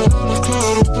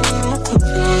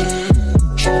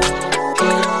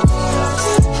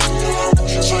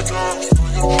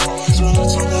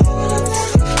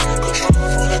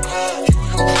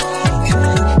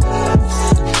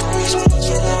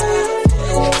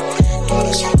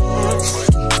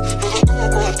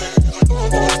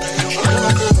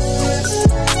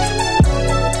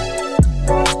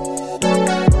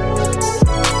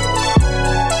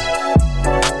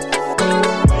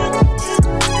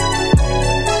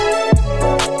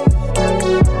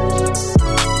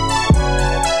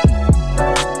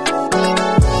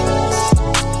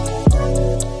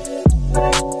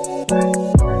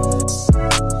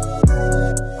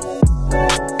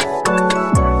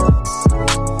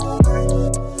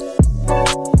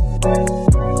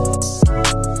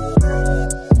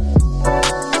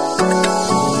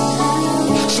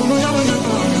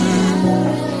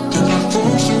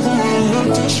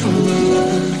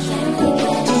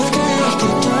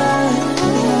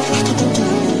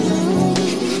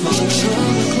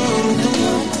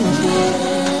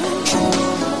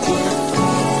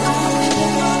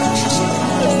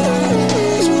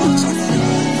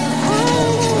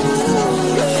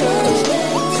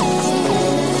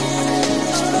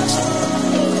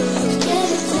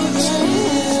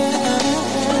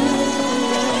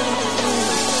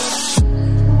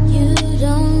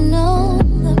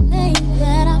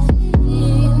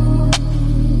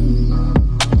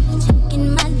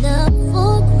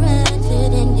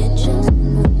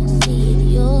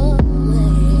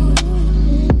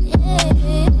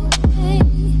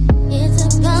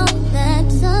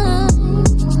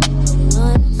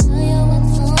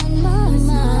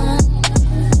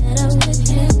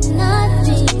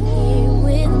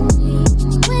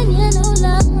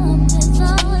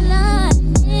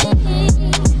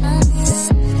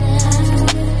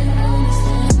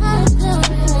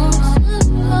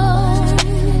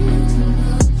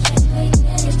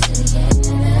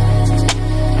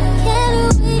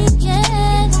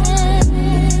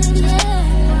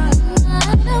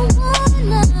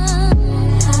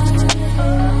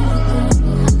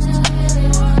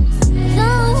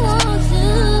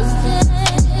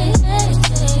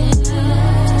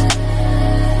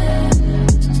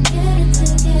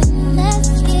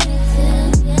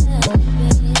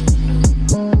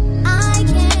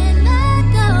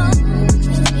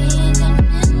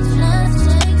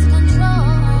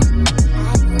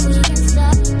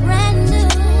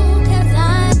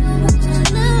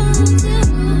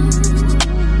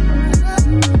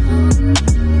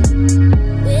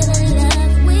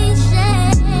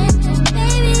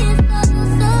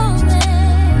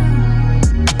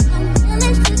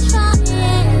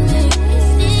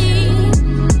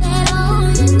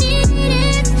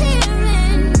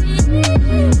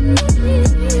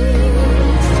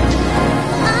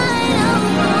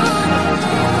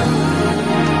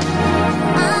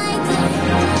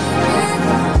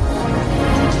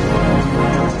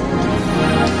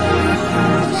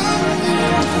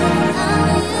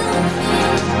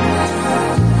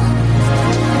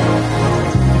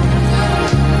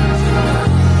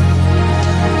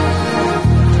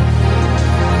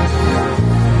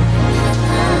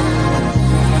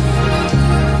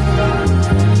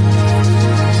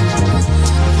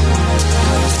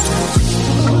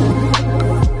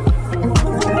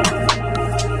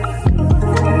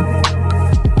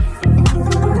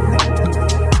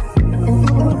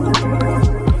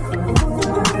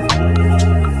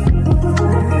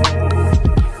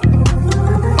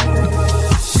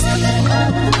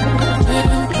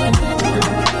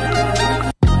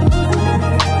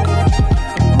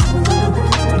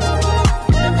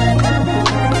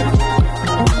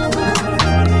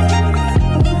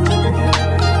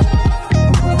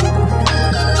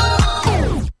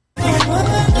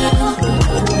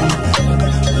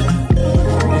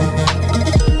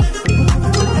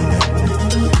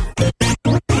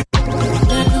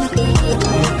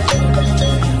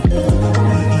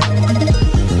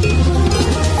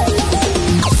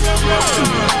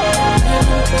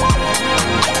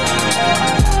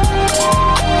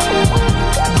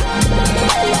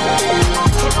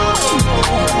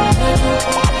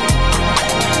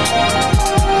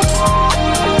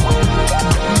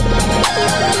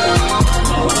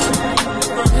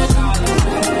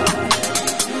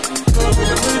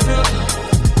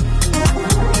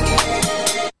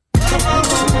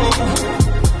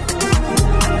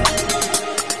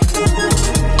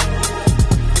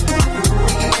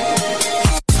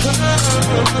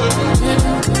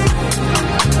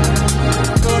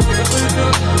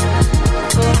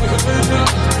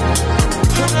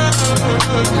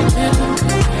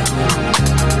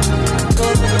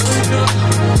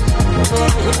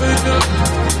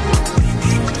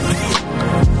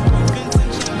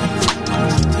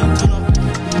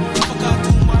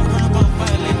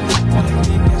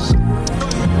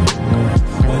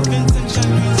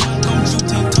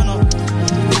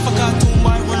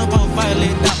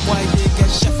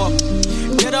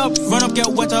 don't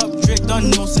get wet up. Drake done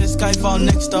no say Skyfall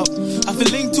next up. I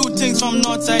feel link two things from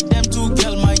Northside, them two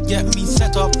girl might get me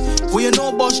set up. What you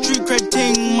know about street cred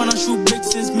thing? Man, I shoot big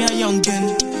since me a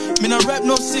youngin'. Me no rap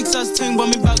no 6s thing, but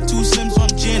me back 2 slims from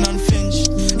Jane and Finch.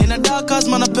 In a dark house,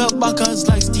 man, I pelt backers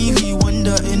like Stevie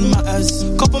Wonder in my ass.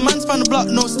 Couple man span the block,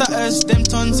 no status. Them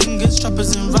ton singers,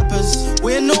 trappers and rappers.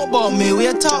 We ain't know about me, we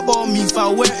ain't talk about me.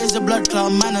 For where is the blood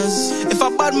clot manners? If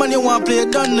a bad man you want play a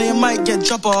gun, then you might get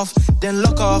drop off. Then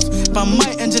lock off, but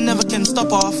my engine never can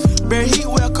stop off. Bare heat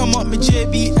where I come up, me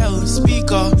JBL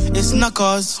speaker, it's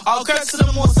knuckers. All credits to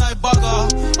the most I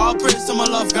bugger. All praise to my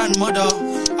love grandmother.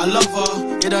 I love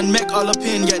her, it done make all the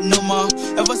pain get number.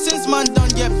 Ever since man done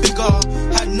get bigger,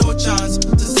 had no chance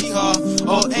to see her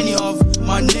or any of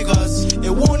my niggas. It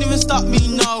won't even stop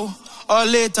me now or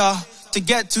later to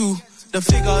get to the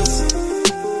figures.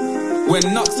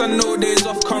 When knocks and no days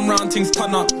off come round, things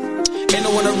turn up. Ain't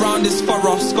no one around this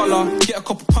thorough scholar. Get a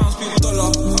couple pounds for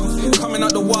 $1. Coming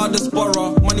out the wildest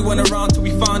borough. Money went around till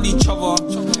we found each other.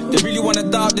 They really wanna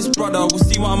doubt this brother. We'll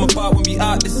see what I'm about when we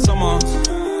out this summer.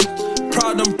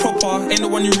 Proud and proper, ain't the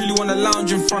one you really wanna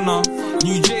lounge in front of.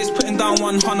 New J's putting down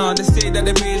 100. They say that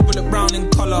they beige bullet brown in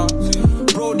colour.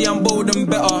 Brody, I'm bold and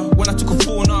better. When I took a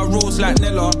fall, now I rose like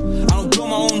Nella. I don't blow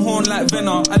my own horn like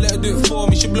Venna. I let her do it for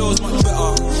me, she blows much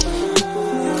better.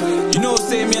 You know,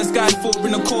 say me and Skyfall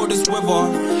in the coldest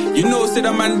weather. You know, say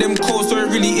the man them cold, so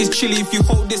it really is chilly if you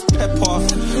hold this pepper.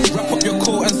 Wrap up your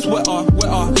coat and sweater,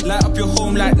 wetter. Light up your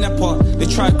home like Nepa. They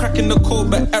try cracking the code,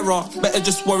 but error. Better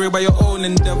just worry about your own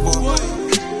endeavor.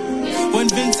 When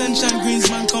Vincent Shine Greens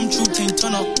man come true, thing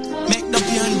turn up. Make the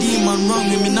P&D man wrong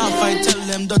with me now fight, tell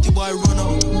them dirty boy run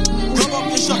up. Rub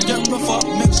up your shot, get rough up.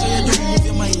 Make sure you don't move,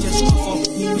 you might get scruff up.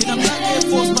 In a black Air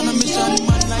Force on a mission,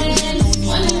 man like me don't need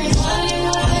permission.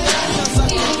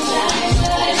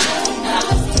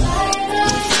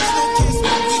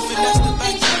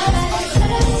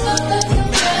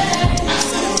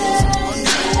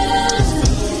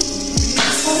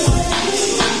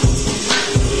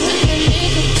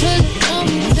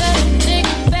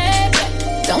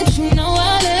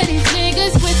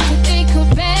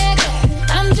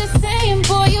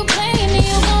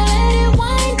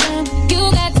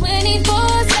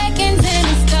 Seconds and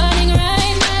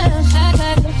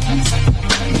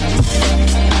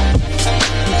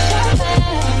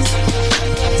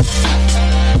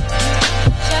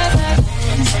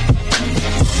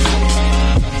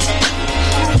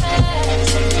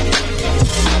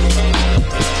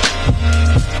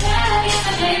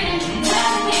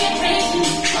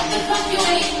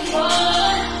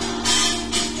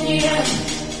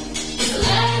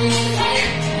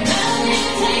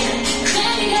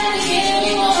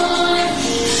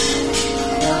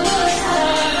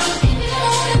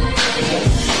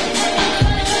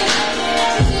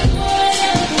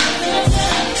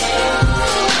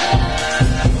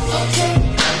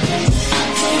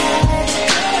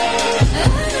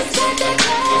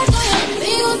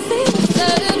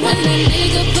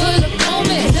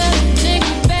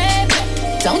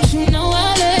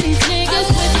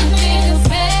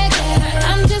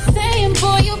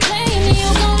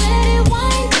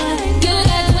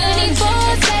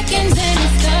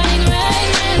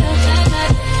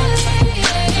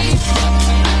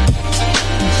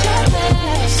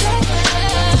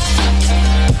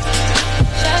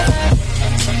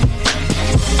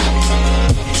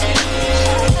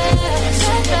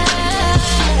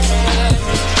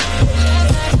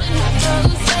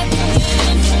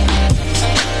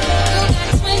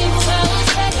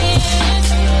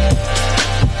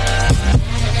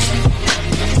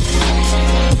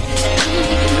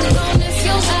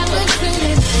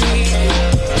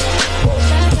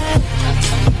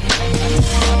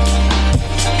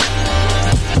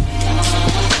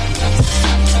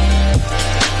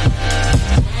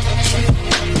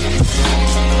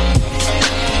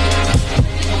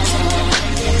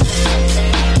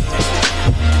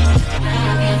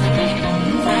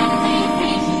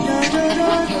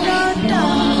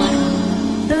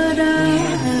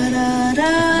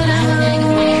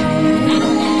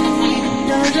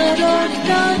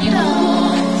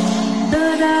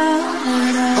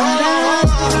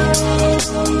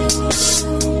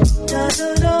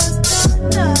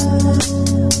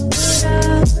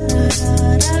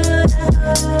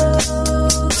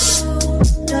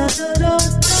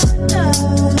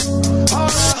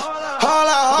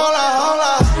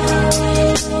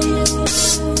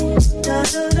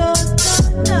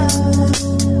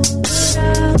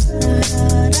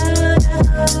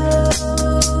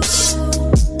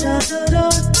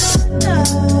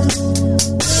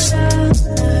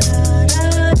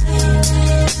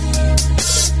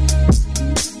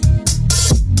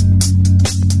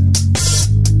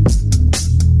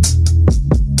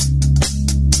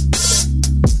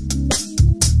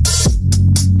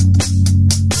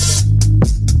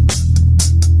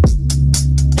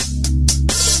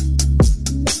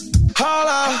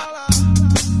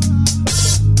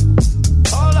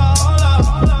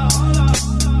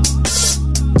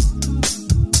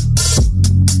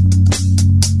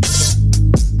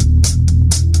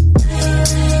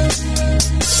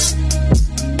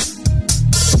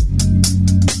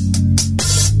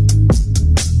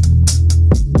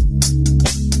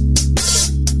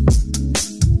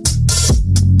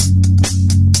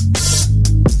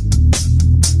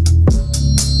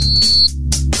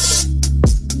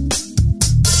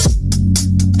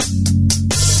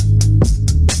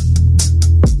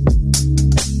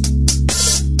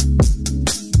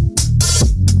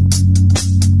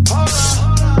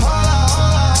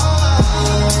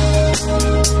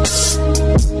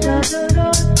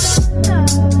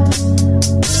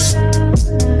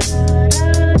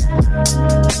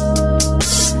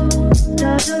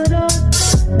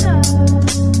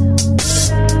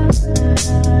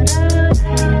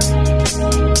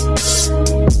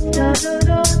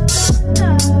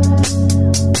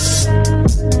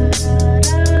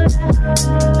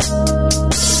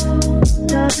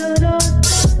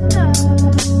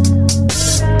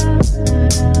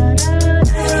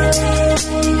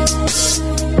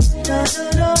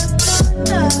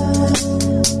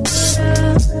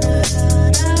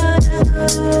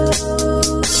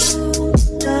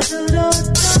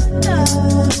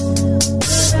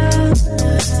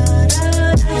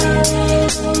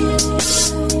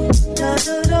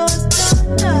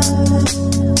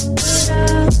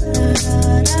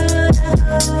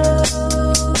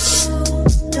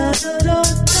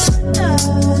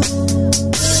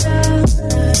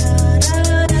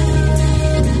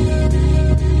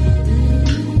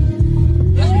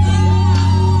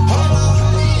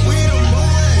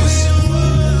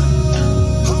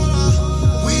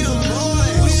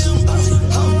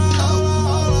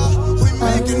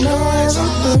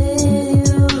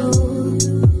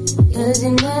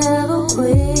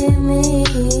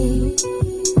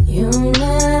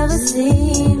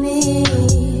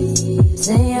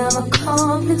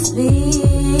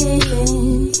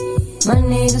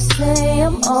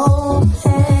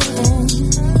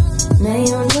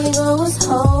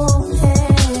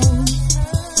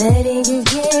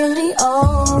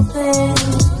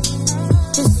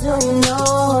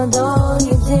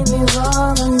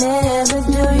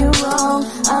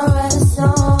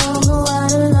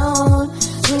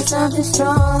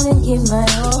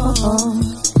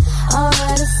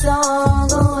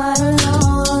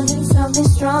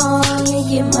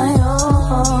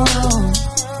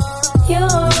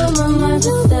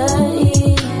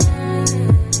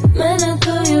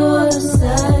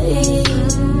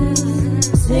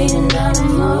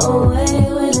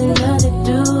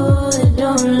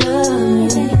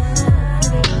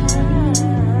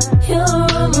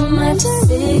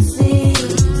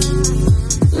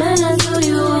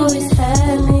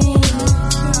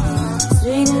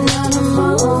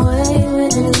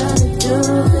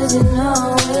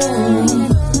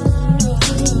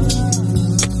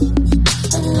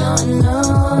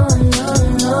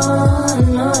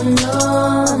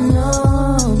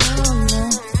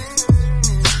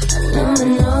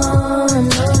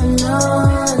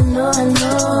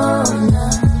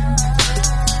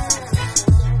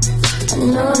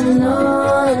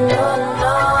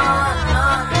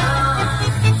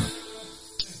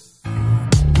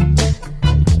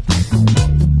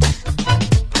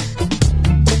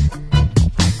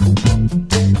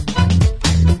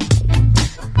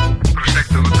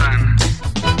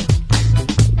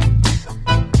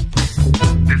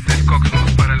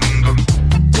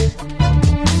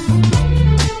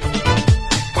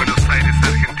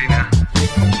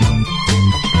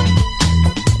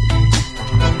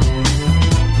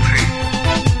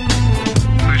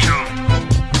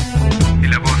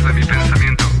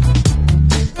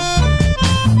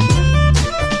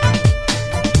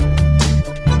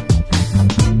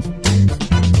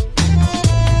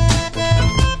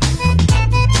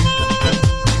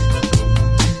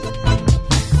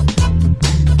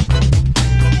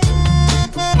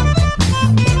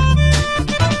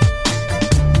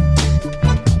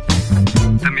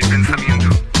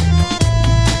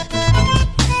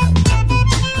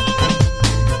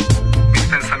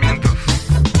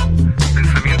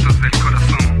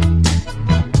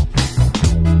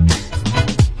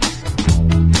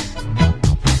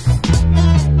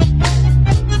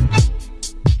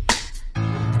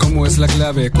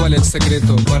 ¿Cuál es el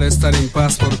secreto para estar en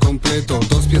paz por completo?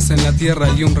 Dos pies en la tierra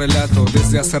y un relato.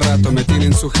 Desde hace rato me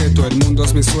tienen sujeto. El mundo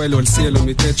es mi suelo, el cielo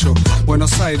mi techo.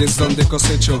 Buenos Aires donde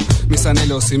cosecho mis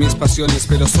anhelos y mis pasiones,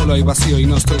 pero solo hay vacío y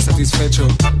no estoy satisfecho.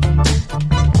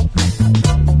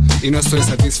 Y no estoy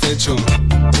satisfecho.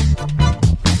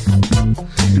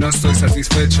 Y no estoy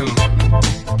satisfecho.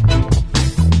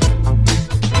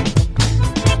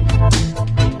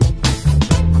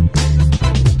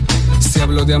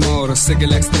 Hablo de amor, sé que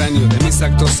la extraño. De mis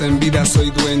actos en vida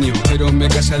soy dueño, pero me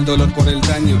calla el dolor por el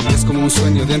daño. Y es como un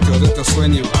sueño dentro de otro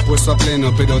sueño, puesto a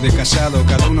pleno pero de callado.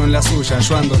 Cada uno en la suya,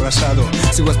 yo ando rayado.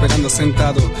 Sigo esperando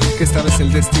sentado, que esta vez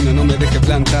el destino no me deje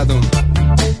plantado.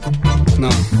 No,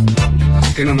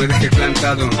 que no me deje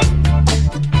plantado.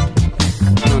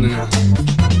 No, nena.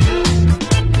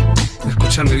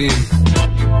 Escúchame bien.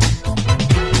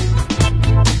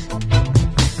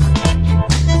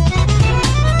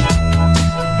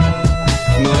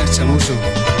 No es chamullo.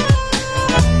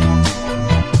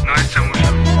 No es chamullo.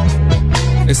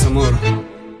 Es amor.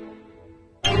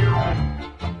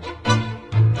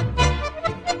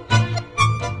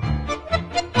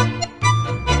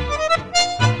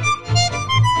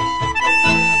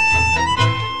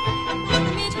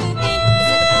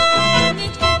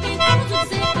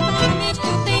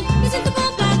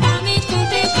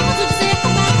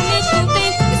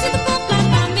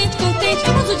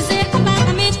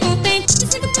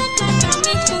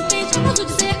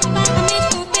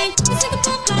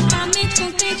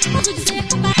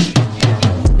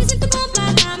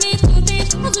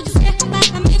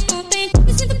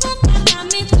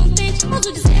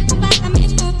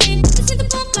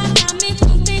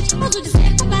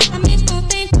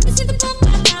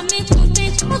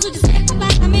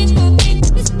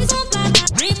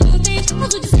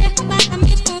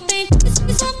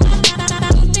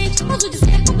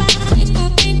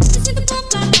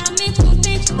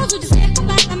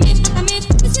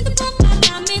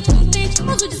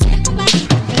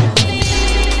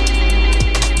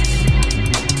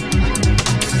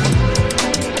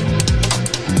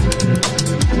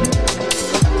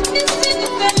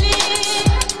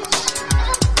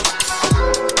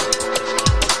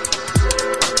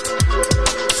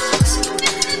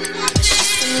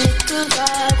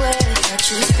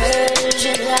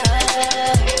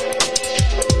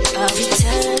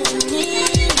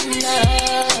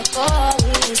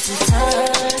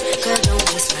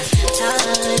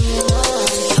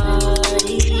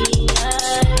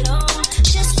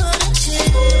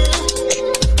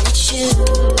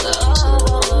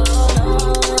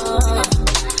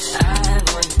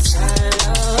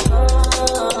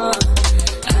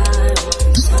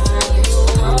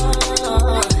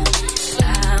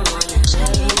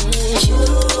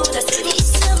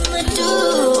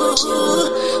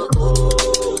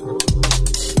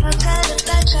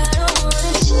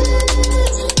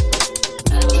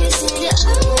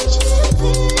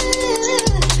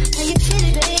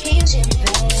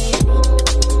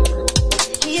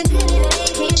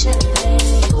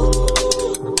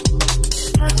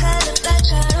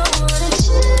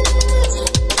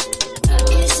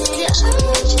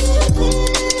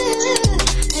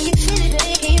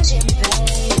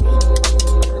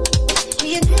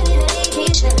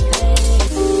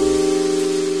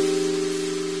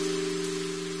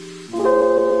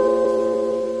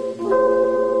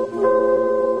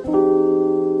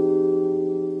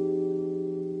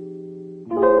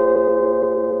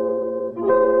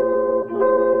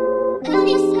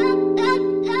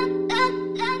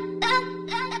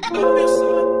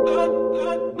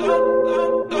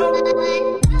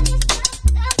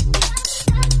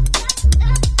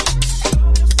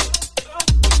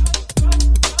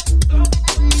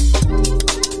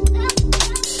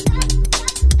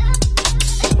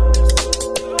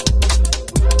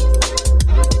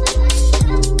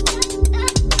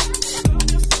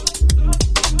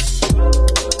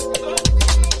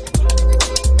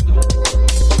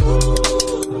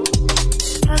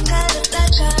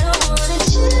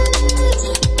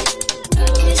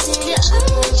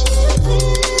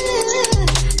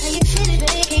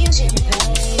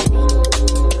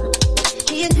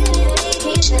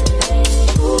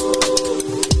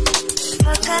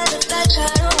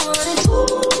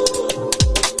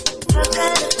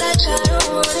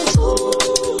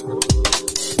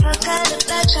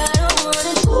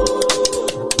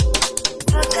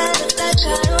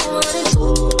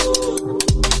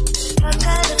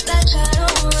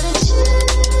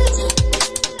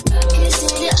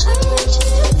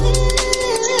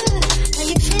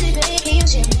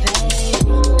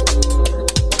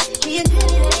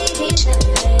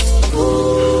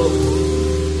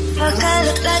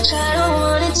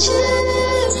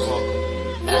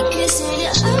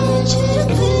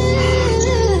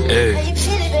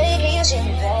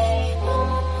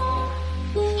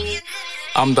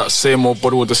 I'm that same old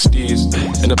body with the steez.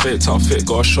 In a bait outfit,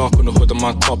 got a shark on the hood of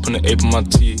my top and the ape on my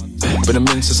tee. Been a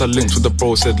minute since I linked with the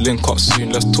bro, said link up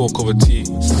soon, let's talk over tea.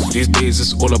 These days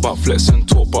it's all about flex and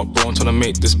talk about bro, I'm trying to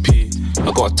make this pee.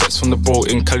 I got a text from the bro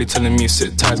in Cali telling me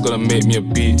sit tight, gonna make me a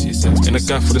beat. In a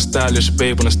guy for the stylish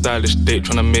babe on a stylish date,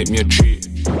 trying to make me a treat.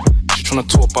 She trying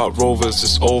to talk about rovers,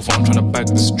 it's over, I'm trying to bag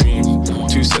this dream.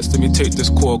 2 sets, let me take this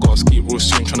call, gotta ski real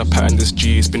soon, trying to pattern this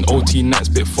G. It's been OT nights,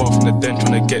 bit far from the den,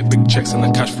 trying to get big checks and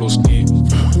the cash flow steep.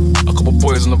 A couple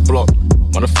boys on the block,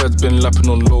 Man, the feds been lapping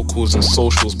on locals and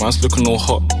socials, man's looking all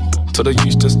hot. Tell the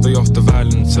youth just stay off the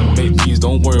violence and make peace,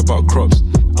 don't worry about crops.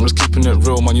 I'm just keeping it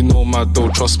real, man, you know my dough,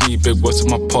 trust me, big words to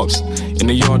my pops. In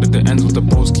the yard at the end with the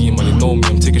broski, man, you know me,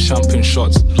 I'm taking champagne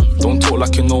shots. Don't talk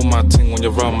like you know my ting, when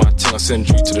you're around my ting, I send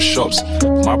you to the shops.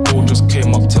 My bro just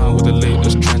came uptown with the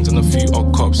latest trends and a few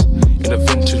odd cops. In a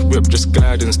vintage whip, just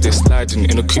gliding, stay sliding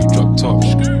in a coupe drop top.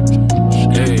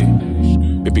 Hey,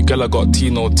 baby girl, I got T,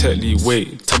 no Tetley,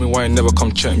 wait. Tell me why you never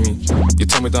come check me. You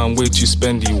tell me that I'm way too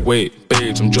spendy, wait.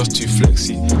 Babes, I'm just too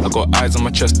flexy. I got eyes on my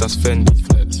chest, that's Fendi.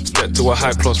 Step to a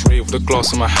high class rave with a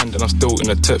glass in my hand and I'm still in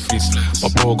a tech fleece. My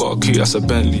bro got a coupe, that's a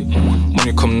Bentley.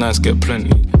 Money come nice, get plenty.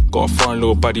 Got a foreign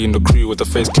little baddie in the crew with the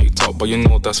face caked up, but you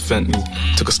know that's Fenty.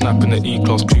 Took a snap in the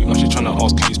E-class crew, now she tryna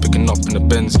ask who's picking up in the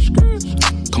Benz.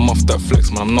 Come off that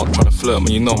flex, man, I'm not tryna flirt,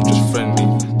 man, you know I'm just friendly.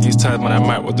 These times, man, I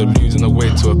might want to lose on the way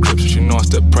to a crib, so she know I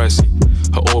step pricey.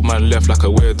 Her old man left like a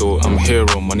weirdo, I'm a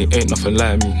hero, money ain't nothing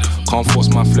like me. Can't force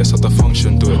my flex at the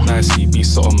function, do it nicely, be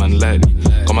subtle, man, lightly.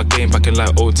 Got my game back in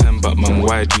like 010, but man,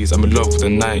 YGs, I'm in love with the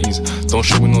 90s. Don't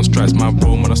show me no stripes, my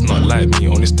bro, man, that's not like me,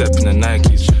 only step in the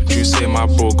Nikes. You say my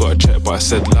bro got a check, but I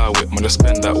said allow it, man, just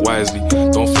spend that wisely.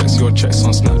 Don't flex your checks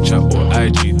on Snapchat or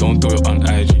IG, don't do it on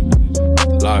IG.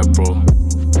 Lie, bro,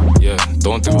 yeah,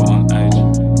 don't do it on IG.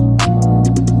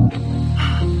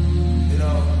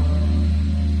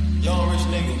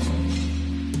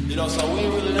 You know, so we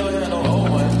ain't really never had no old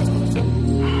money.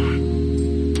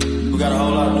 We got a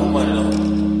whole lot of new money though.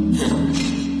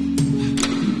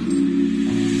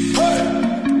 Hey!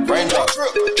 Raindrop,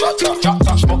 drop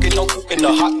top, smoking, no cooking,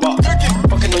 the hot bar.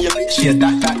 Fucking on your bitch, yeah,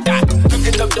 that.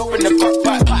 Cooking up dope in the crock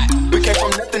pot. We came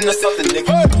from nothing to something,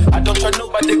 nigga. I don't try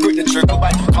nobody, grip the trigger.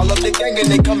 Call up the gang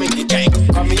and they come and get gang.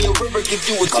 Call me a river, give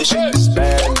you a tissue.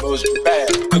 Bad and bullshit,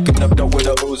 bad. Cooking up dope with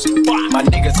a Uzi. My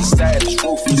niggas are savage,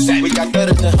 ruthless. We got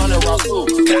 30 to 100 rounds too.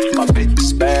 My bitch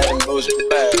is bad and bullshit,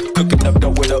 bad. Cooking up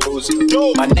dope with a Uzi.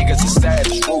 My niggas are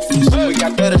savage, ruthless. We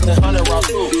got 30 to 100 rounds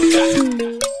too.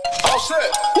 All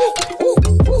set.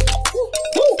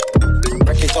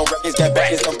 Records on records, got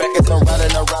backers on backers. I'm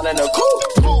riding around in a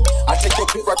coupe. I take your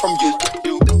pick right from you.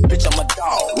 Bitch, I'm a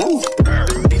dog.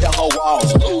 Need the whole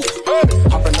walls.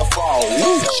 Hop in the fall.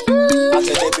 I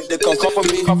tell that bitch to come for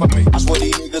me. I swear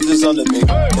these niggas is under me.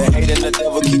 They hate and the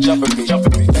devil keep jumping me.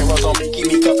 They run on me, keep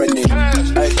me company.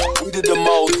 Hey, we did the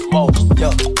most.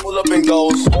 Yeah, pull up and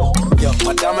goes. Yeah,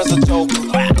 my diamonds are joke.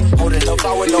 Holding up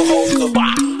out with no holster.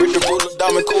 With the ruler,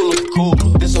 diamond cooler.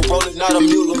 This a roller, not a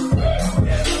mule.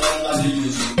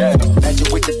 Yeah,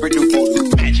 magic with the brick voodoo.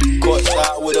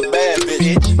 Courtside with a bad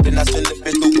bitch. Then I send the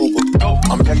bitch through Uber.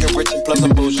 I'm young and rich and plus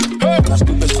I'm bougie. Not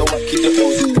stupid, so I keep the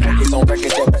Uzi. Backers on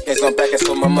backers, that backers on backers,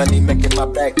 so my money making my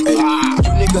back. Ay.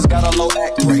 You niggas got a low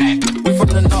act rate. We from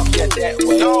the north, yeah, that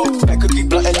way. That cookie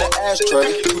blunt in the ashtray.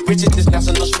 You bitches this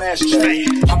national smash tray.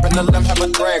 Hop in the limb, have a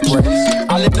drag race.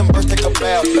 I let them birds take a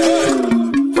bath.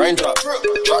 Raindrop,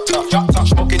 drop top,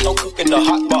 smoking, no cooking, the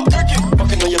hot bar.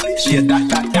 Fucking on your bitch, yeah, that.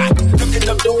 Cooking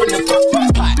up dope in the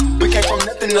crock pot. We came from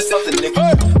nothing to something,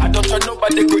 nigga. I don't try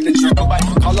nobody, grip the trigger.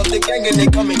 Call up the gang and they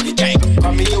come and get gang.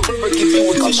 Call me a river, give you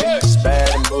a tissue.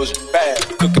 Bad and bullshit, bad.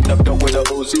 Cooking up dope with a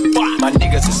Uzi. My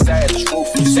niggas is savage,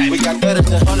 ruthless. We got 30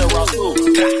 to 100 rounds too.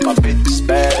 My bitch is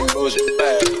bad and bullshit,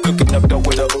 bad. Cooking up dope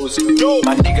with a Uzi.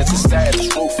 My niggas is savage,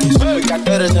 ruthless. We got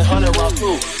 30 to 100 rounds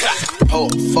too.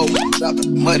 Whole folk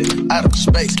dropping money out of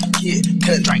space. Kid,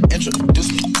 cut, drink, introduce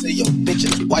me to your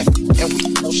bitch's wife. And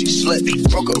we know she slutty.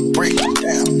 Broke a break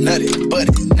down, nutty,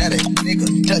 buddy. Now that nigga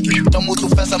ducky. Don't move too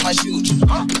fast, I might shoot you.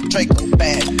 Draco,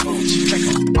 bad, Gucci.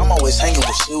 I'm always hanging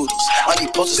with shooters. I be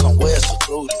posted somewhere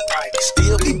secluded.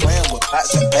 Still be playing with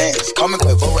pots and pans. Call me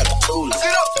Quavo Ratatouille.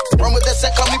 Run with that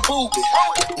set, call me Booby.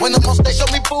 When I'm on stage, show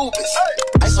me boobies.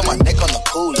 Ice on my neck on the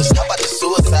coolest. How about the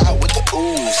suicide with the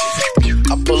ooze?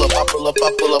 I pull up, I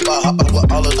hop out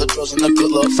with all of the drugs and the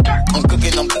good looks. I'm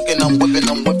cooking, I'm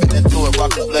whipping into it,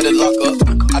 rock up, let it lock up.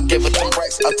 I gave her 10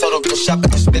 racks, I told her go shopping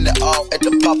and spend it all at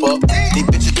the pop-up. These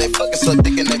bitches, they fucking so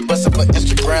thick and they bustin' for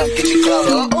Instagram, get your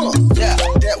clout up. Yeah,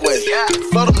 that way.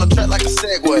 Float on the track like a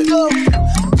Segway.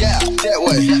 Yeah, that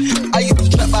way. I used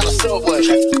to trap out of Subway.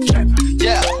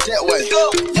 Yeah, that way.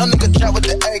 Young nigga trap with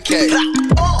the AK.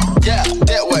 Yeah,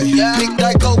 that way. Big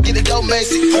Dyke, get it, go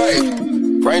Macy. Hey.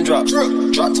 Raindrop,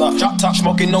 drop top,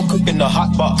 smoking, no cooking, the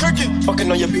hot bar.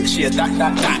 Fucking on your bitch, yeah,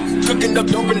 that. Cooking up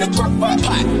dope in the crock pot.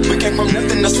 We came from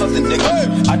nothing to something,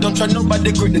 nigga. I don't try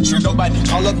nobody, grip the trigger. Nobody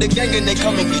call up the gang and they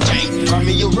come and get gang. Cry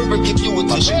me a river, give you a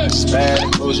tissue. Bad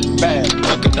and bullshit, bad.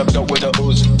 Cooking up dope with a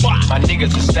Uzi. My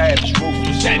niggas is savage,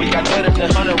 ruthless. We got 30 to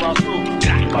 100 rounds too.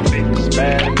 My bitch is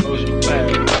bad and bullshit, bad.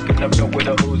 Cooking up dope with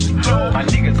a Uzi. My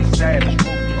niggas is savage,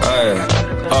 ruthless.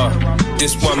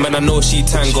 This one, man, I know she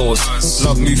tangos.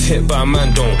 Love move hit by a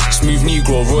man, don't. Smooth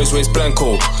Negro, Rolls Royce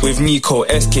Blanco. With Nico,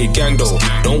 SK Gangdo.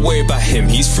 Don't worry about him,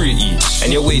 he's fruity.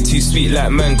 And you're way too sweet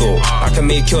like mango. I can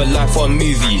make your life one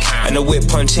movie. And a whip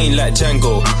punch ain't like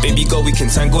Django. Baby girl, we can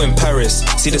tango in Paris.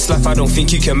 See this life I don't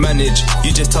think you can manage.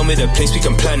 You just tell me the place we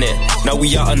can plan it. Now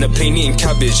we out on the plane eating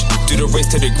cabbage. Do the race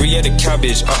to the grille of the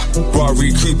cabbage.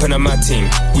 Rari coupe and a matting.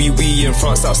 We in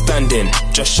France outstanding.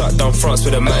 Just shut down France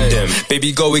with a man them.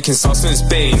 Baby girl, we can sauce in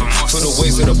Spain. Feel the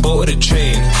waves of the boat or the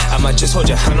train. I might just hold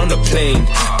your hand on the plane.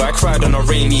 Bike ride on a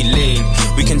rainy lane.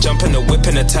 We can jump in the whip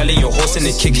in Italy. Your horse in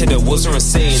the kick hit the wheels are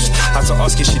insane. Had to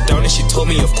ask if she down and she told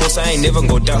me of course I ain't never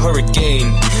gonna doubt her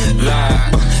again.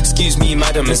 Like, excuse me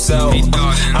madam Michelle,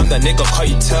 I'm that nigga, can't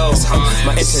you tell?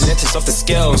 My internet is off the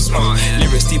scales.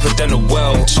 Lyrics deeper than a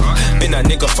well. Been that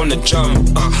nigga from the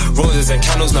jump. Roses and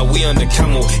candles, now we on the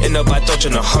camel. In the by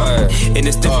dodging a heart. And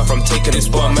it's different from taking this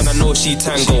one. Man, I know she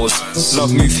tangos.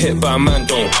 Love move hit by a man,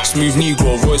 don't. Smooth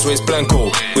Negro, Rolls Royce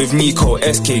Blanco. With Nico,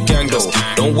 SK Gangdo.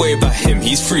 Don't worry about him,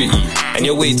 he's fruity. And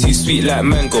you're way too sweet like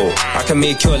mango. I can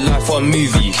make your life one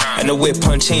movie. And a whip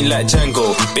punch ain't like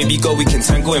Django. Baby girl, we can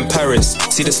tango in Paris.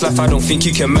 See this life I don't think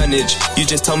you can manage. You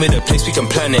just tell me the place we can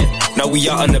plan it. Now we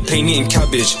out on the plane eating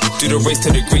cabbage. Do the race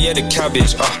to the grille of the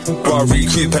cabbage. Rari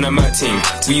coupe and a matting.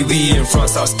 We in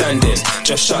France outstanding.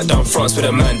 Just shut down France with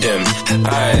a man them.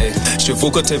 Aye, je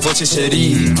vous côté votre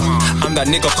chérie. I'm that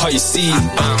nigga, can't you see?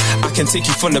 I can take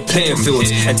you from the playing field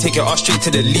and take your ass straight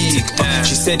to the league.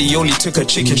 She said he only took a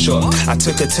chicken shot. I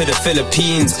took her to the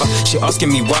Philippines. She asking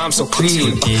me why I'm so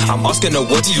clean. I'm asking her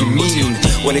what do you mean?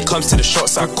 When it comes to the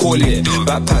shots I call it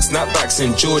backpack, snapbacks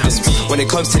and Jordans. When it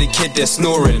comes to the kid they're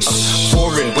snoring.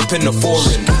 Foreign, whipping the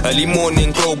foreign. Early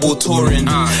morning global touring.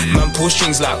 Man pull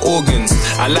strings like organs.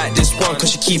 I like this one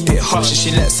cause she keep it hush and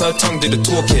she lets her tongue do the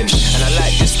talking. And I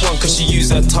like this one cause she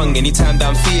use her tongue anytime that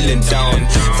I'm feeling down.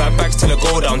 5 bags till I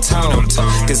go downtown.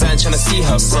 Cause I ain't tryna see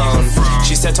her frown.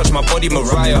 She said touch my body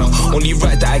Mariah. Only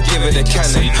right that I give her the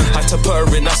cannon. Had to put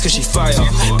her in ice cause she fire.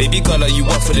 Baby girl, are you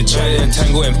up for the giant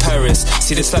tango in Paris?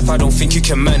 See this life I don't think you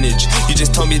can manage. You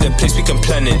just tell me the place we can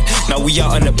plan it. Now we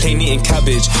out on the plane eating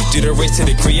cabbage. Do the race to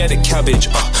the grille of the cabbage.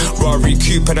 Rari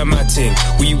coupe and a matting.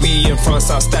 We in France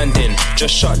outstanding.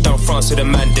 Just shut down France with a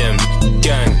man them.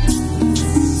 Gang.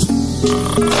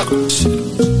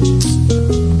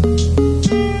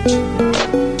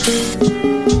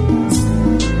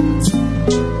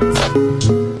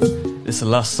 This is the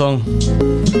last song.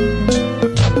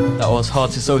 That was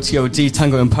Hardest OTOD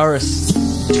Tango in Paris.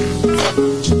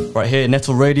 Right here,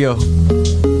 Netil Radio.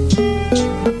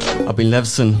 I've been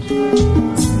Levson.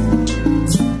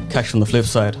 Catch on the flip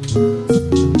side.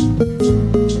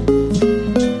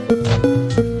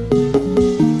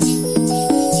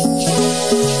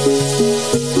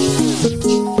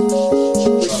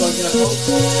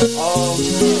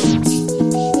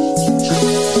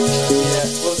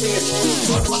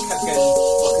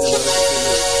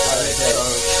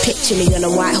 Me on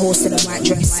a white horse in a white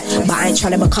dress, but I ain't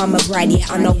trying to become a bride yet.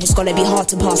 I know it's gonna be hard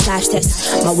to pass life's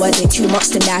test. My words ain't too much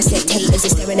to dissect. Haters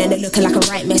are staring and they're looking like a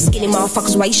right mess. Skinny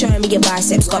motherfuckers, why you showing me your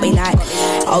biceps? Got me like,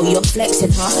 oh, you're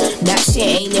flexing, huh? That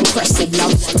shit ain't impressive,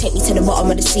 love. Take me to the bottom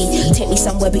of the sea. Take me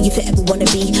somewhere but you ever wanna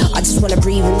be. I just wanna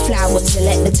breathe in flowers and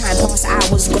let the time pass.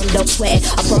 Hours gone, don't sweat it.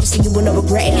 I promise you will not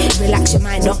regret it. Relax your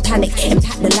mind, don't panic.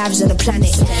 Impact the lives of the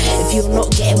planet. If you're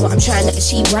not getting what I'm trying to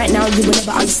achieve right now, you will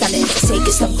never understand it. Take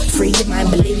it slow. Free your mind,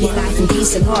 but live your life in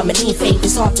peace and harmony. Faith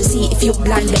is hard to see if you're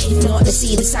blind, but if not, to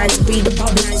see the signs to read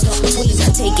above lines, not between. I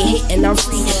take a hit and I'm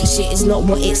free. Shit is not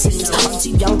what it seems. I'm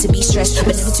too young to be stressed,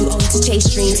 but never too old to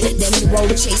chase dreams. Then you won't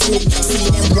chase me.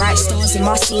 See them bright stars in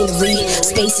my scenery.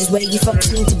 Spaces where you fuck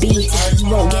me to be.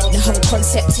 You won't get the whole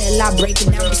concept till I break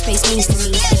it down what space means to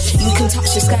me. You can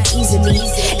touch the sky easily.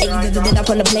 Ain't you never been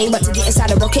up on a plane, but to get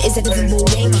inside a rocket is a different ball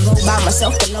game. I go by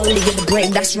myself, but lonely in the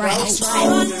brain. That's right.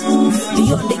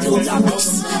 Beyond the you love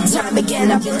this. Time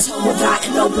again I've been told without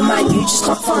an open mind you just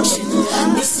can't function.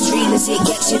 This is real as it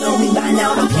gets, you know me by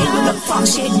now. I'm playing with no fuck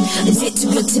shit. Is it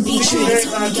too good to be true?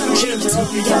 Tell me young dream, tell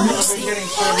me I lost it.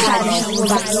 How the hell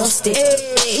have I lost it?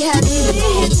 Hey, how did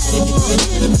it?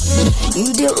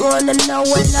 You didn't wanna know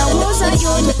when I was on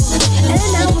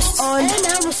and I was on and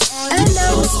I was on and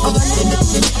I was on.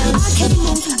 I came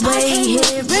way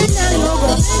here and now you're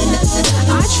gone.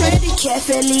 I treaded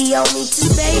carefully only to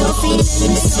spare your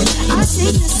feelings. I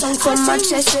sing this song from my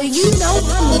chest so you know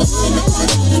I'm me.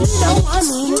 You know I'm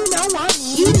me. You know I'm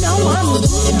me. You know I'm me.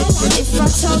 If I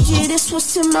told you this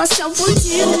was to myself, would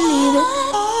you believe it?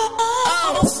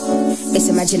 It's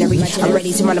imaginary. I'm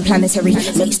ready to run a planetary.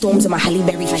 Make storms in my Halle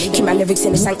Berry. Keep my lyrics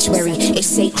in the sanctuary. It's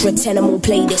sacred. 10 and more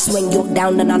play this when you're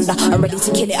down and under. I'm ready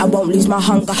to kill it. I won't lose my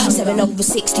hunger.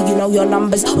 7/60. You know your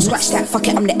numbers. Or scratch that. Fuck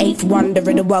it. I'm the 8th wonder of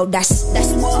the world. That's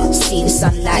what. See the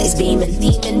sunlight is beaming.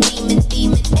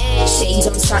 Shades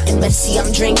on something messy.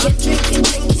 I'm drinking.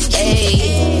 Hey,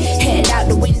 head out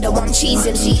the window. I'm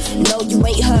cheesing. No, you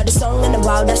ain't heard a song in a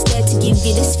while. That's there to give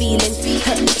you this feeling.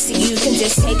 So you can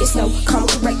just take it slow. Come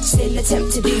correct. Still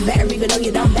attempt to do better, even though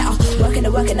you done better. Working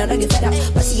and working, I know you're fed up.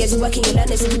 But see, as you're working, you learn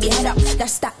this and keep your head up.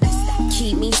 That's that.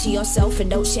 Keep me to yourself and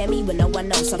don't share me with no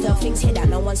one else. I felt things hit that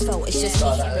no one's fault. It's just me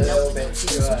hearing no one else.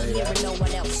 It's just me hearing no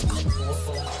one else.